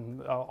spots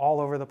and all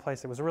over the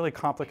place. It was a really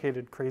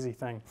complicated, crazy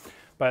thing.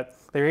 But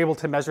they were able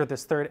to measure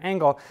this third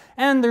angle.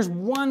 And there's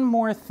one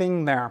more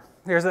thing there.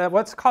 There's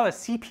what's called a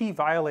CP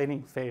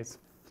violating phase.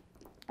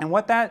 And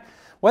what that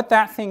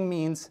thing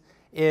means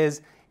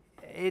is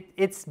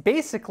it's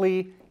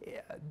basically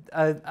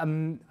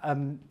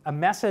a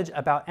message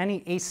about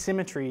any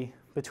asymmetry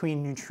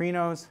between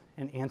neutrinos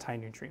and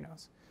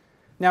antineutrinos.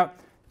 Now,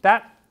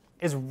 that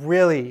is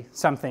really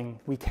something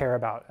we care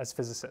about as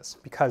physicists,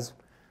 because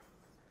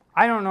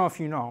I don't know if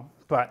you know,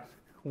 but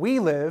we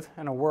live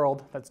in a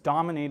world that's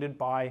dominated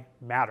by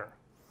matter.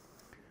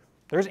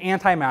 There's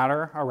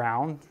antimatter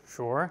around,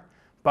 sure,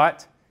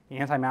 but the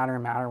antimatter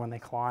and matter, when they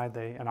collide,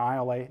 they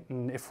annihilate.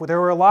 And if there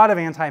were a lot of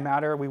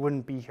antimatter, we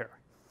wouldn't be here.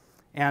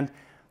 And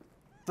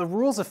the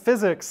rules of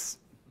physics,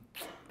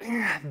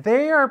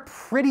 they are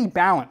pretty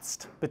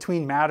balanced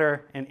between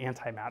matter and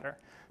antimatter.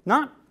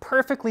 Not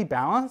perfectly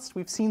balanced.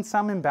 We've seen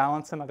some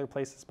imbalance in other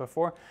places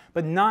before,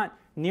 but not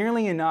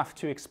nearly enough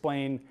to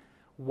explain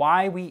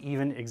why we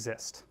even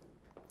exist.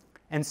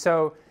 And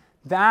so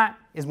that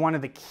is one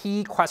of the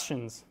key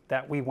questions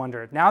that we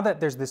wondered. Now that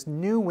there's this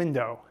new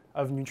window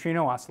of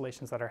neutrino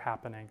oscillations that are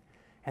happening,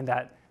 and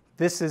that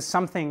this is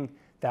something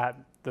that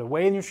the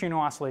way neutrino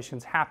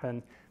oscillations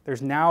happen,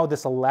 there's now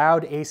this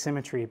allowed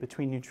asymmetry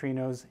between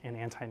neutrinos and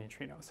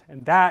antineutrinos.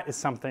 And that is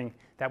something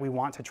that we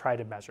want to try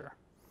to measure.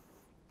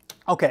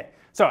 Okay,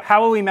 so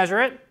how will we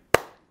measure it?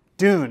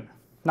 DUNE,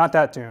 not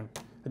that DUNE,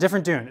 a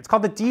different DUNE. It's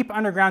called the Deep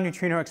Underground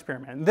Neutrino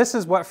Experiment. And this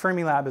is what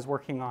Fermilab is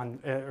working on,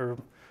 or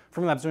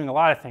Fermilab's doing a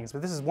lot of things,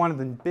 but this is one of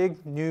the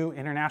big new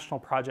international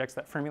projects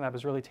that Fermilab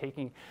is really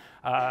taking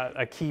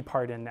a key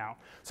part in now.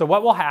 So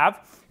what we'll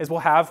have is we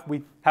have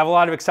a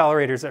lot of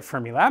accelerators at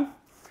Fermilab.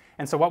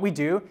 And so what we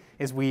do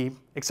is we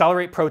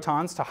accelerate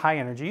protons to high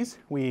energies.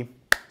 We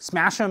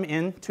smash them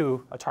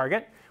into a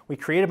target. We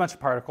create a bunch of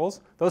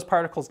particles. Those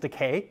particles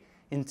decay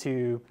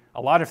into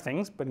a lot of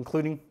things, but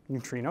including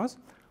neutrinos,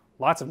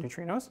 lots of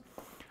neutrinos.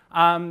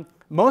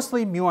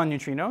 Mostly muon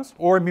neutrinos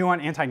or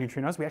muon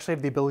antineutrinos. We actually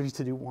have the ability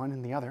to do one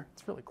and the other.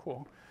 It's really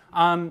cool.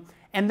 And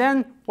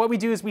then what we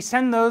do is we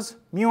send those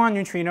muon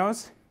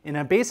neutrinos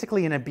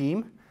basically in a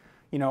beam,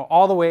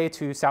 all the way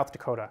to South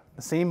Dakota,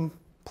 the same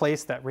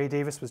place that Ray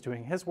Davis was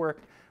doing his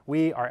work.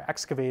 We are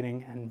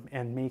excavating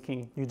and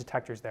making new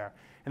detectors there.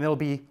 And they'll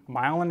be a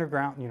mile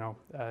underground,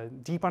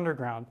 deep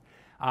underground.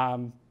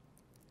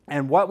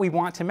 And what we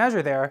want to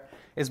measure there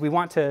is we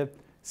want to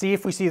see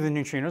if we see the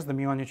neutrinos, the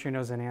muon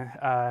neutrinos and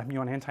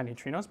muon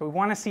antineutrinos, but we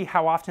want to see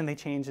how often they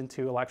change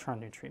into electron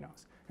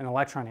neutrinos and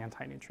electron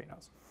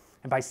antineutrinos.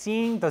 And by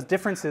seeing those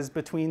differences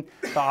between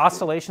the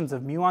oscillations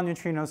of muon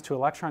neutrinos to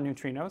electron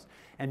neutrinos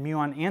and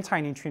muon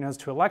antineutrinos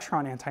to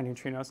electron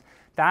antineutrinos,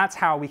 that's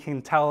how we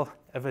can tell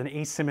of an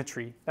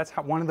asymmetry. That's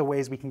one of the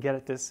ways we can get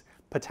at this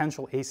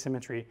potential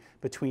asymmetry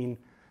between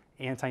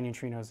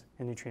antineutrinos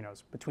and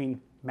neutrinos, between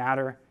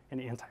matter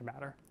and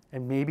antimatter,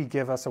 and maybe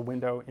give us a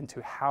window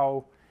into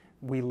how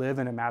we live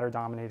in a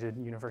matter-dominated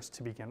universe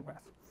to begin with.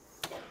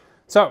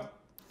 So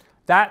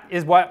that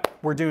is what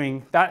we're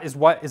doing. That is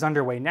what is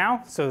underway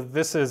now. So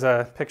this is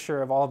a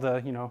picture of all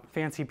the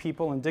fancy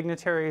people and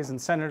dignitaries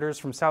and senators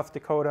from South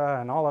Dakota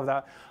and all of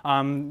that,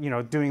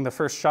 doing the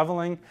first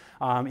shoveling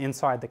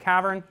inside the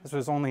cavern. This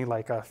was only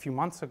like a few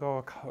months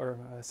ago, or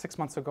 6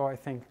 months ago, I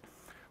think,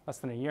 less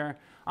than a year.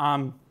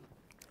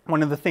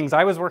 One of the things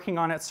I was working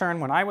on at CERN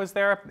when I was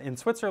there in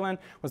Switzerland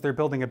was they're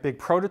building a big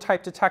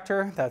prototype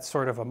detector that's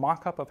sort of a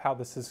mock-up of how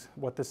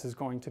what this is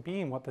going to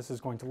be and what this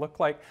is going to look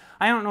like.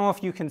 I don't know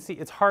if you can see,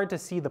 it's hard to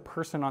see the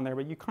person on there,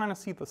 but you kind of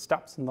see the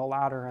steps and the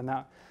ladder and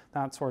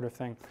that sort of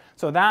thing.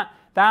 So that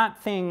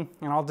thing,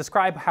 and I'll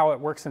describe how it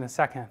works in a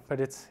second, but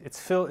it's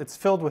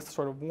filled with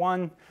sort of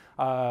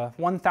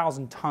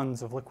 1,000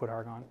 tons of liquid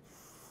argon.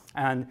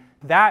 And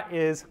that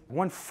is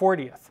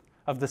 1/40th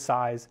of the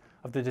size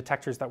of the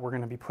detectors that we're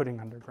going to be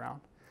putting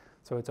underground.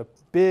 So it's a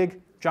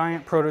big,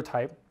 giant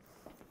prototype,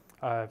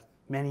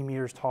 many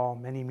meters tall,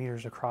 many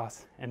meters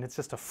across, and it's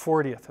just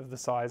 1/40th of the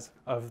size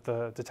of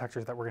the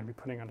detectors that we're going to be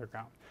putting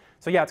underground.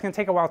 So yeah, it's going to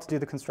take a while to do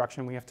the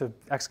construction. We have to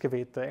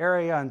excavate the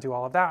area and do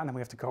all of that, and then we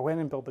have to go in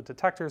and build the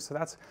detectors. So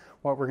that's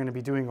what we're going to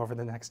be doing over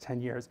the next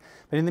 10 years.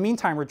 But in the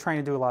meantime, we're trying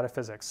to do a lot of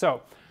physics.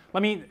 So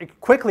let me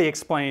quickly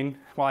explain,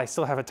 while I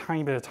still have a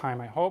tiny bit of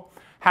time, I hope,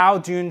 how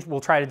DUNE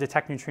will try to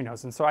detect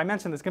neutrinos. And so I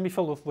mentioned it's going to be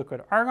filled with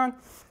liquid argon,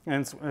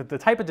 and the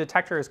type of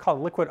detector is called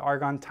liquid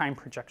argon time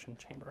projection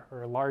chamber,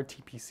 or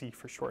LAR-TPC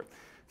for short,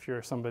 if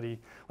you're somebody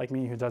like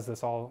me who does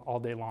this all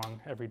day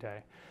long, every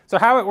day. So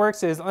how it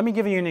works is, let me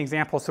give you an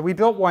example. So we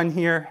built one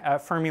here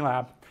at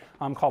Fermilab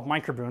called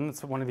Microboon.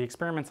 That's one of the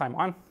experiments I'm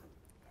on.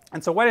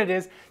 And so what it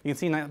is, you can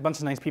see a bunch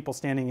of nice people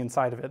standing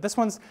inside of it. This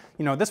one's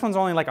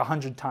only like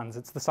 100 tons.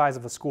 It's the size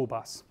of a school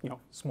bus,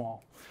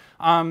 small.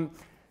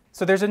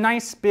 So there's a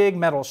nice big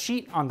metal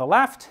sheet on the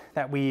left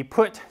that we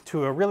put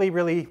to a really,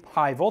 really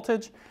high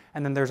voltage,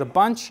 and then there's a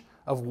bunch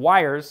of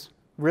wires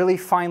really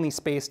finely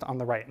spaced on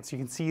the right. And so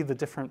you can see the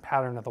different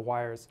pattern of the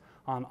wires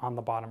on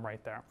the bottom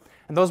right there.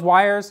 And those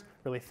wires,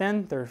 really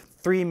thin, they're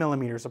 3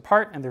 millimeters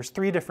apart, and there's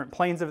 3 different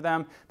planes of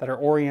them that are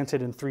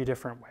oriented in 3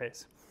 different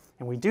ways.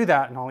 And we do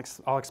that, and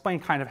I'll explain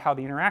kind of how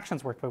the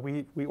interactions work, but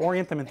we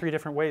orient them in 3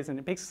 different ways, and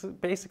it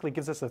basically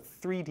gives us a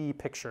 3D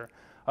picture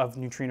of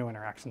neutrino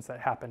interactions that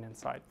happen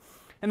inside.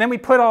 And then we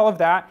put all of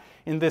that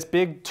in this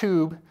big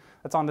tube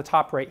that's on the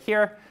top right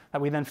here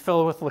that we then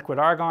fill with liquid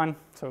argon.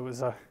 So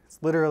it's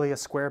literally a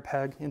square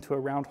peg into a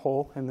round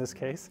hole in this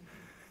case.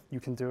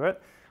 You can do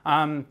it.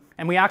 And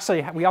we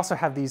also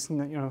have these,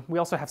 we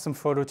also have some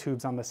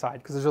phototubes on the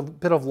side because there's a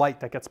bit of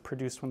light that gets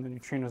produced when the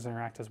neutrinos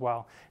interact as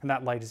well. And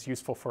that light is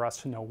useful for us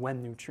to know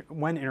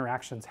when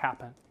interactions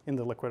happen in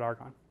the liquid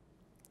argon.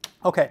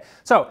 Okay,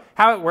 so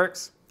how it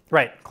works,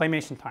 right,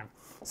 claymation time.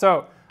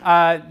 So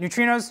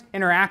neutrinos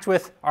interact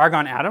with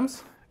argon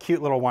atoms,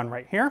 cute little one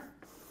right here.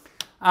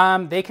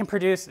 They can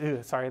produce,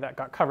 sorry, that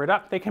got covered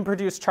up. They can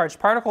produce charged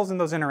particles in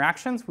those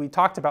interactions. We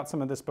talked about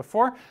some of this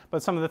before,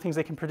 but some of the things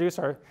they can produce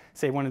are,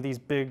 say, one of these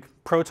big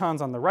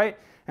protons on the right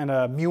and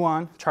a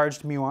muon,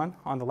 charged muon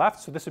on the left.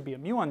 So this would be a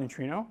muon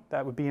neutrino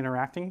that would be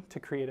interacting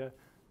to create a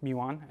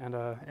muon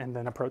and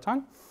then a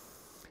proton.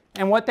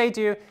 And what they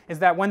do is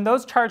that when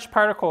those charged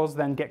particles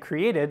then get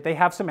created, they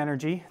have some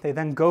energy. They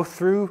then go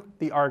through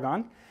the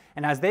argon.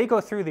 And as they go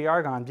through the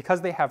argon,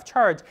 because they have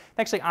charge,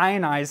 they actually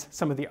ionize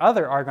some of the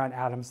other argon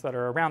atoms that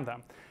are around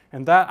them.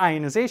 And that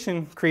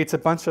ionization creates a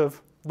bunch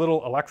of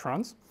little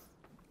electrons.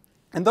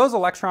 And those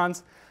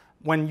electrons,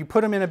 when you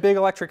put them in a big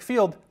electric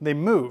field, they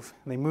move.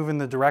 They move in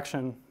the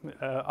direction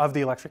of the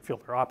electric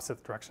field, or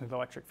opposite direction of the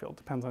electric field,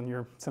 depends on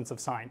your sense of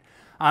sign.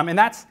 And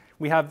that's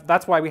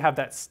why we have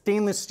that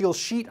stainless steel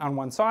sheet on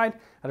one side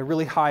at a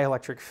really high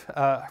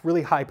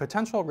really high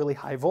potential, really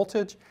high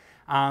voltage.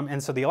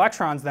 And so the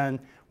electrons then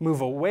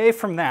move away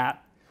from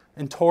that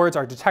and towards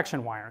our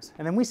detection wires.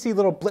 And then we see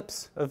little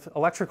blips of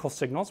electrical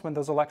signals when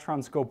those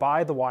electrons go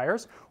by the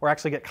wires or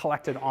actually get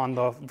collected on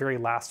the very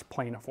last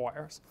plane of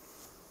wires.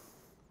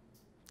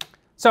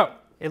 So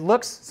it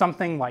looks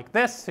something like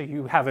this. So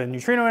you have a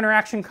neutrino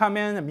interaction come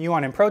in, a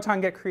muon and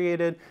proton get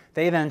created.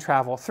 They then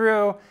travel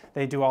through.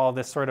 They do all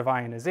this sort of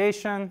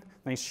ionization.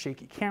 Nice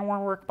shaky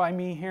camera work by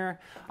me here.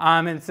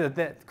 And so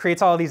that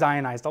creates all of these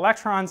ionized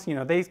electrons.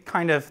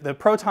 The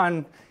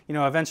proton,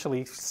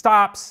 eventually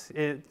stops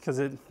because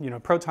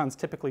protons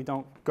typically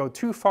don't go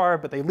too far,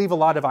 but they leave a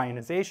lot of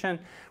ionization,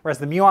 whereas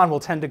the muon will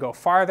tend to go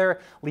farther,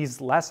 leaves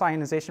less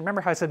ionization.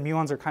 Remember how I said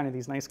muons are kind of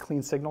these nice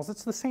clean signals?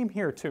 It's the same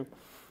here too.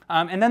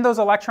 And then those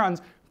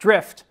electrons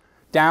drift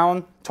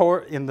down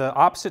in the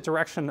opposite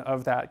direction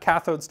of that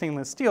cathode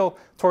stainless steel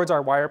towards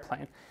our wire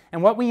plane.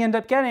 And what we end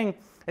up getting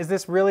is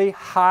this really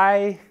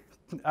high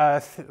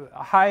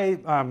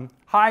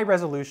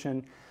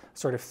resolution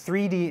sort of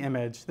 3D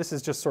image. This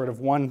is just sort of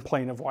one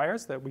plane of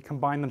wires that we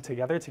combine them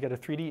together to get a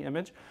 3D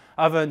image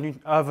of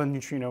a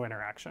neutrino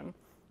interaction.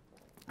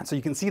 And so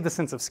you can see the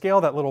sense of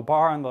scale. That little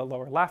bar on the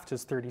lower left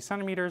is 30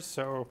 centimeters.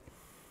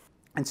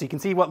 And so you can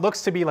see what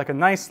looks to be like a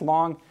nice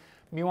long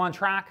muon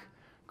track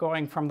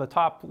going from the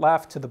top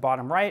left to the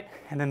bottom right,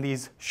 and then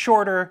these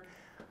shorter,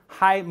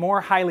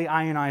 more highly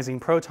ionizing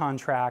proton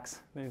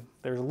tracks.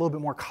 There's a little bit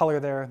more color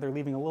there. They're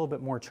leaving a little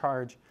bit more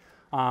charge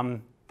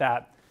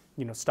that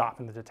stop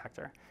in the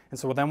detector. And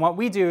so then what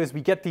we do is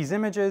we get these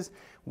images,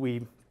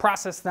 we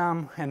process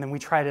them, and then we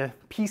try to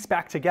piece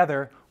back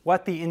together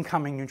what the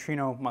incoming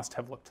neutrino must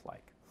have looked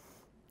like.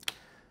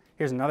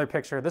 Here's another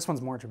picture. This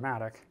one's more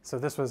dramatic. So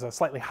this was a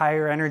slightly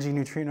higher energy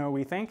neutrino,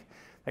 we think,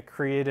 that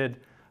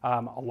created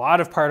a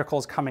lot of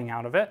particles coming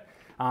out of it,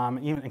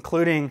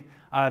 including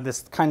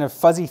this kind of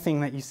fuzzy thing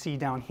that you see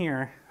down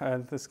here,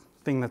 this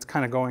thing that's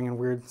kind of going in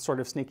weird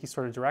sort of snaky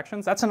sort of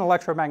directions. That's an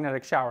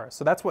electromagnetic shower.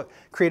 So that's what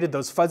created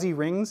those fuzzy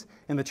rings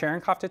in the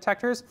Cherenkov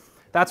detectors.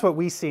 That's what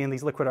we see in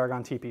these liquid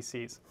argon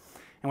TPCs.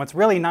 And what's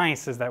really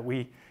nice is that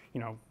we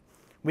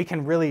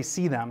can really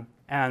see them,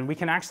 and we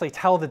can actually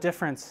tell the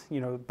difference,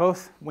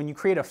 both when you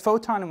create a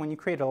photon and when you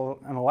create an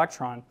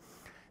electron.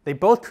 They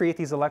both create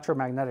these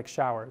electromagnetic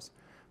showers.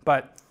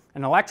 But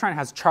an electron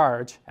has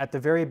charge at the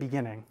very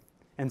beginning.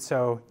 And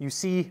so you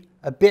see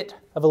a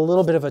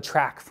little bit of a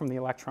track from the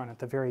electron at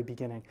the very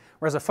beginning,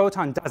 whereas a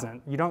photon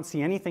doesn't. You don't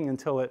see anything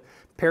until it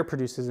pair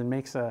produces and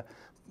makes an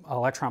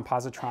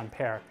electron-positron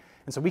pair.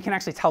 And so we can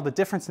actually tell the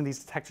difference in these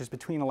detectors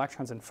between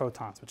electrons and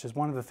photons, which is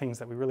one of the things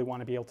that we really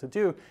want to be able to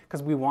do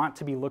because we want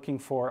to be looking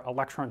for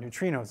electron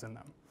neutrinos in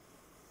them.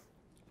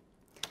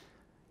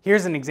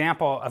 Here's an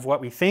example of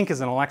what we think is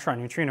an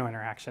electron-neutrino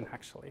interaction,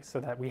 actually, so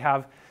that we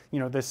have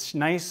this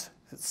nice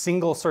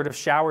single sort of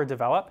shower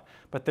develop,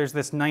 but there's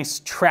this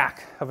nice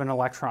track of an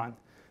electron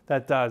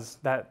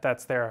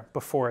that's there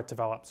before it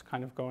develops,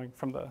 kind of going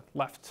from the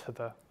left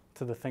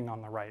to the thing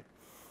on the right.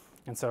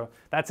 And so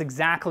this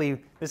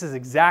is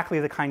exactly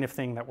the kind of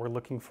thing that we're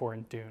looking for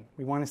in DUNE.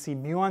 We want to see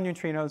muon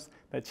neutrinos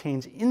that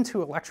change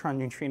into electron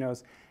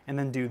neutrinos and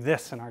then do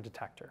this in our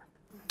detector.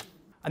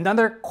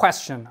 Another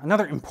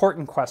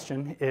important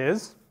question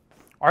is,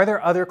 are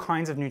there other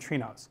kinds of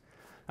neutrinos?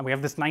 And we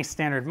have this nice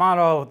standard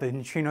model. The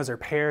neutrinos are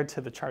paired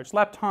to the charged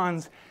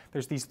leptons.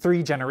 There's these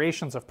 3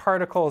 generations of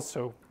particles.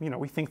 So,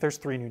 we think there's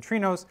 3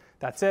 neutrinos.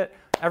 That's it.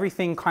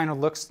 Everything kind of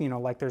looks,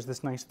 like there's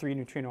this nice 3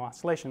 neutrino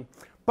oscillation.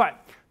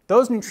 But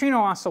those neutrino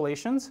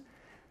oscillations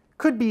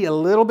could be a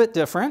little bit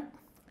different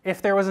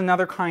if there was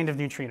another kind of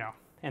neutrino.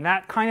 And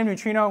that kind of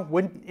neutrino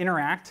wouldn't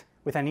interact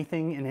with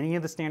anything in any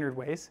of the standard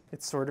ways.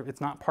 It's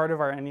not part of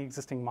any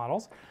existing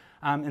models.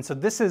 And so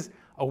this is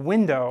a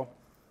window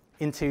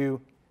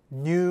into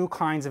new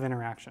kinds of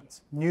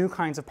interactions, new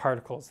kinds of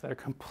particles that are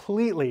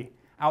completely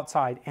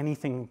outside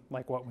anything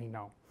like what we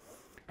know.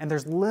 And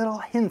there's little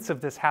hints of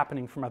this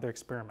happening from other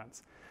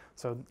experiments.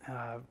 So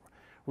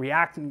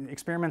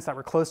experiments that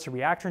were close to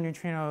reactor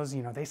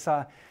neutrinos, they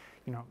saw,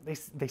 they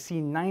see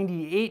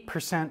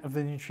 98% of the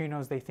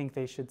neutrinos they think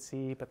they should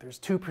see, but there's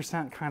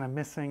 2% kind of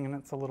missing, and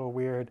it's a little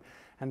weird.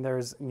 And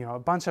there's, a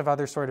bunch of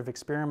other sort of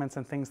experiments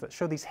and things that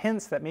show these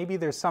hints that maybe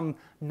there's some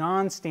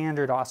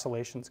non-standard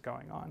oscillations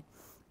going on.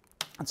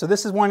 And so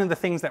this is one of the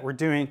things that we're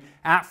doing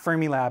at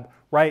Fermilab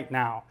right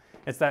now.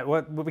 It's that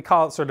what we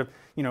call it sort of,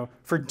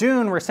 for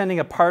DUNE, we're sending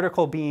a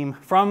particle beam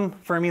from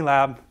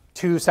Fermilab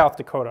to South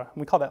Dakota.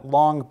 And we call that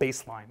long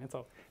baseline.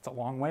 It's a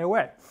long way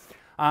away.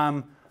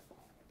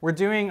 We're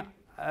doing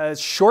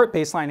short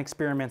baseline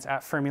experiments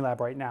at Fermilab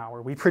right now,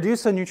 where we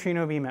produce a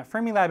neutrino beam at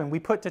Fermilab and we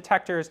put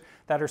detectors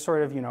that are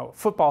sort of,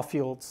 football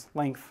fields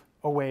length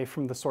away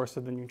from the source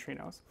of the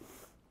neutrinos.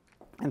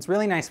 And it's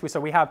really nice.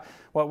 So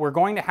what we're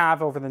going to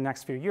have over the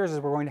next few years is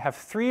we're going to have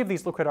 3 of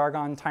these liquid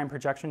argon time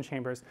projection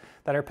chambers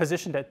that are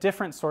positioned at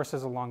different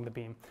sources along the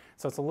beam.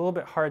 So it's a little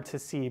bit hard to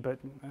see, but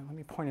let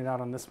me point it out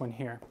on this one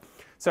here.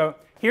 So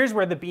here's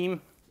where the beam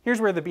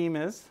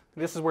is.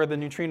 This is where the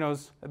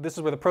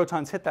the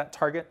protons hit that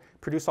target,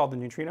 produce all the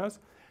neutrinos.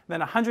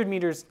 Then 100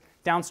 meters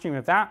downstream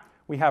of that,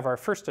 we have our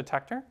first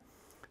detector.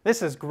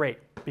 This is great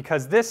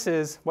because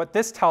what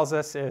this tells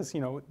us is,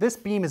 this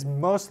beam is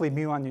mostly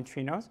muon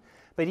neutrinos.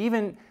 But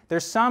even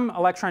there's some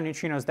electron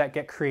neutrinos that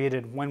get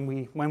created when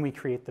we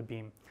create the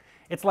beam.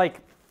 It's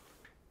like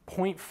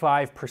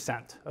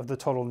 0.5% of the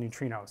total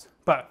neutrinos.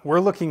 But we're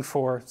looking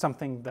for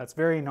something that's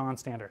very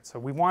non-standard. So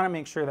we want to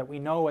make sure that we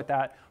know what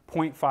that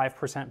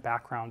 0.5%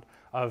 background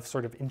of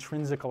sort of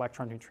intrinsic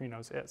electron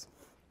neutrinos is.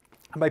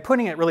 And by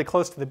putting it really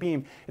close to the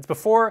beam, it's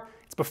before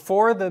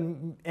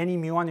any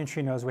muon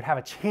neutrinos would have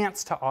a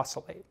chance to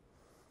oscillate.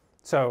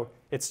 So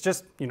it's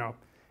just,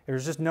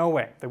 there's just no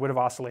way they would have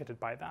oscillated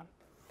by then.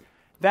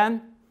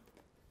 Then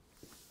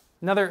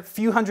another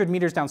few hundred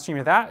meters downstream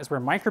of that is where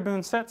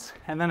microboon sits,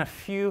 and then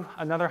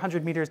another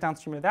 100 meters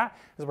downstream of that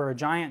is where a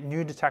giant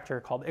new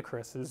detector called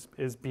Icarus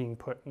is being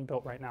put and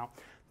built right now.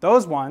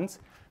 Those ones,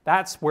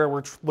 that's where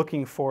we're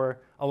looking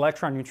for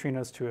electron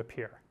neutrinos to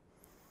appear.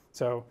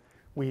 So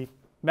we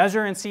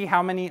measure and see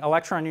how many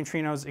electron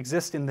neutrinos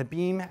exist in the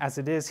beam as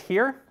it is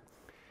here.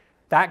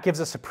 That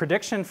gives us a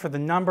prediction for the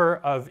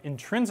number of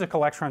intrinsic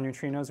electron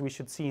neutrinos we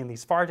should see in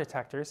these far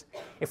detectors.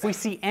 If we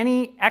see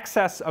any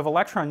excess of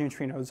electron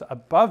neutrinos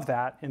above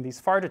that in these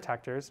far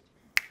detectors,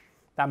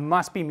 that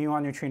must be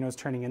muon neutrinos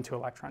turning into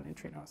electron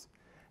neutrinos.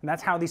 And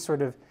that's how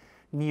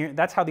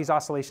these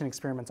oscillation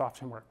experiments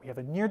often work. We have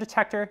a near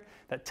detector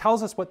that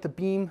tells us what the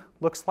beam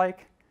looks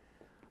like,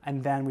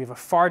 and then we have a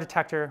far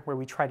detector where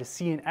we try to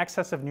see an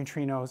excess of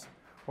neutrinos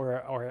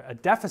or a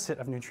deficit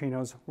of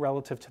neutrinos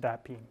relative to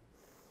that beam.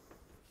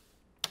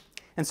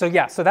 And so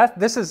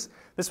this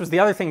was the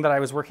other thing that I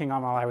was working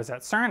on while I was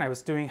at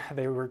CERN.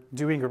 They were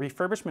doing a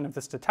refurbishment of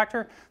this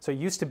detector. So it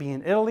used to be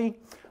in Italy,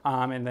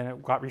 and then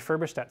it got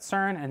refurbished at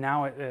CERN, and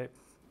now it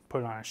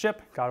put it on a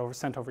ship,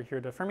 sent over here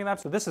to Fermilab.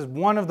 So this is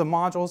one of the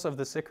modules of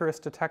this Icarus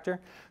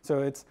detector. So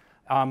it's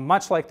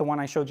much like the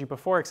one I showed you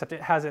before, except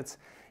it has its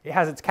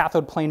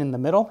cathode plane in the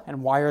middle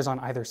and wires on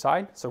either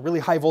side. So really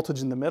high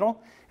voltage in the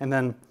middle, and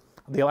then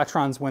the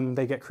electrons, when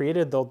they get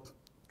created, they'll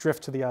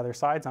drift to the other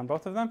sides on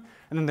both of them.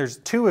 And then there's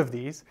 2 of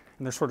these,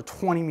 and they're sort of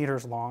 20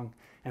 meters long,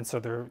 and so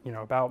they're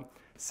about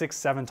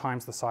 6-7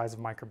 times the size of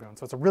microboon.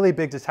 So it's a really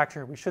big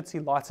detector. We should see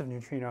lots of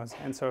neutrinos,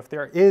 and so if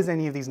there is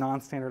any of these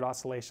non-standard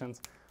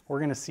oscillations, we're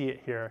going to see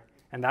it here,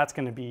 and that's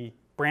going to be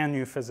brand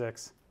new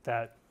physics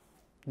that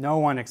no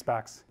one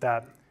expects,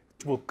 that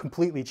will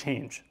completely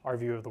change our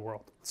view of the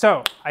world.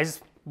 So I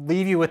just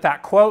leave you with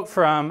that quote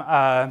from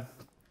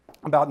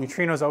about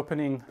neutrinos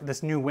opening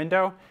this new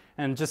window,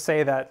 and just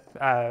say that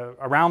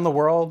around the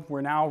world, we're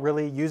now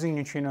really using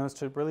neutrinos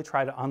to really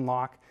try to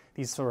unlock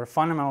these sort of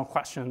fundamental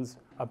questions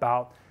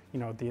about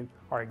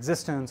our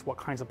existence, what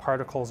kinds of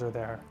particles are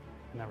there,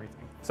 and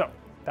everything. So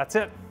that's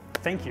it.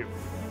 Thank you.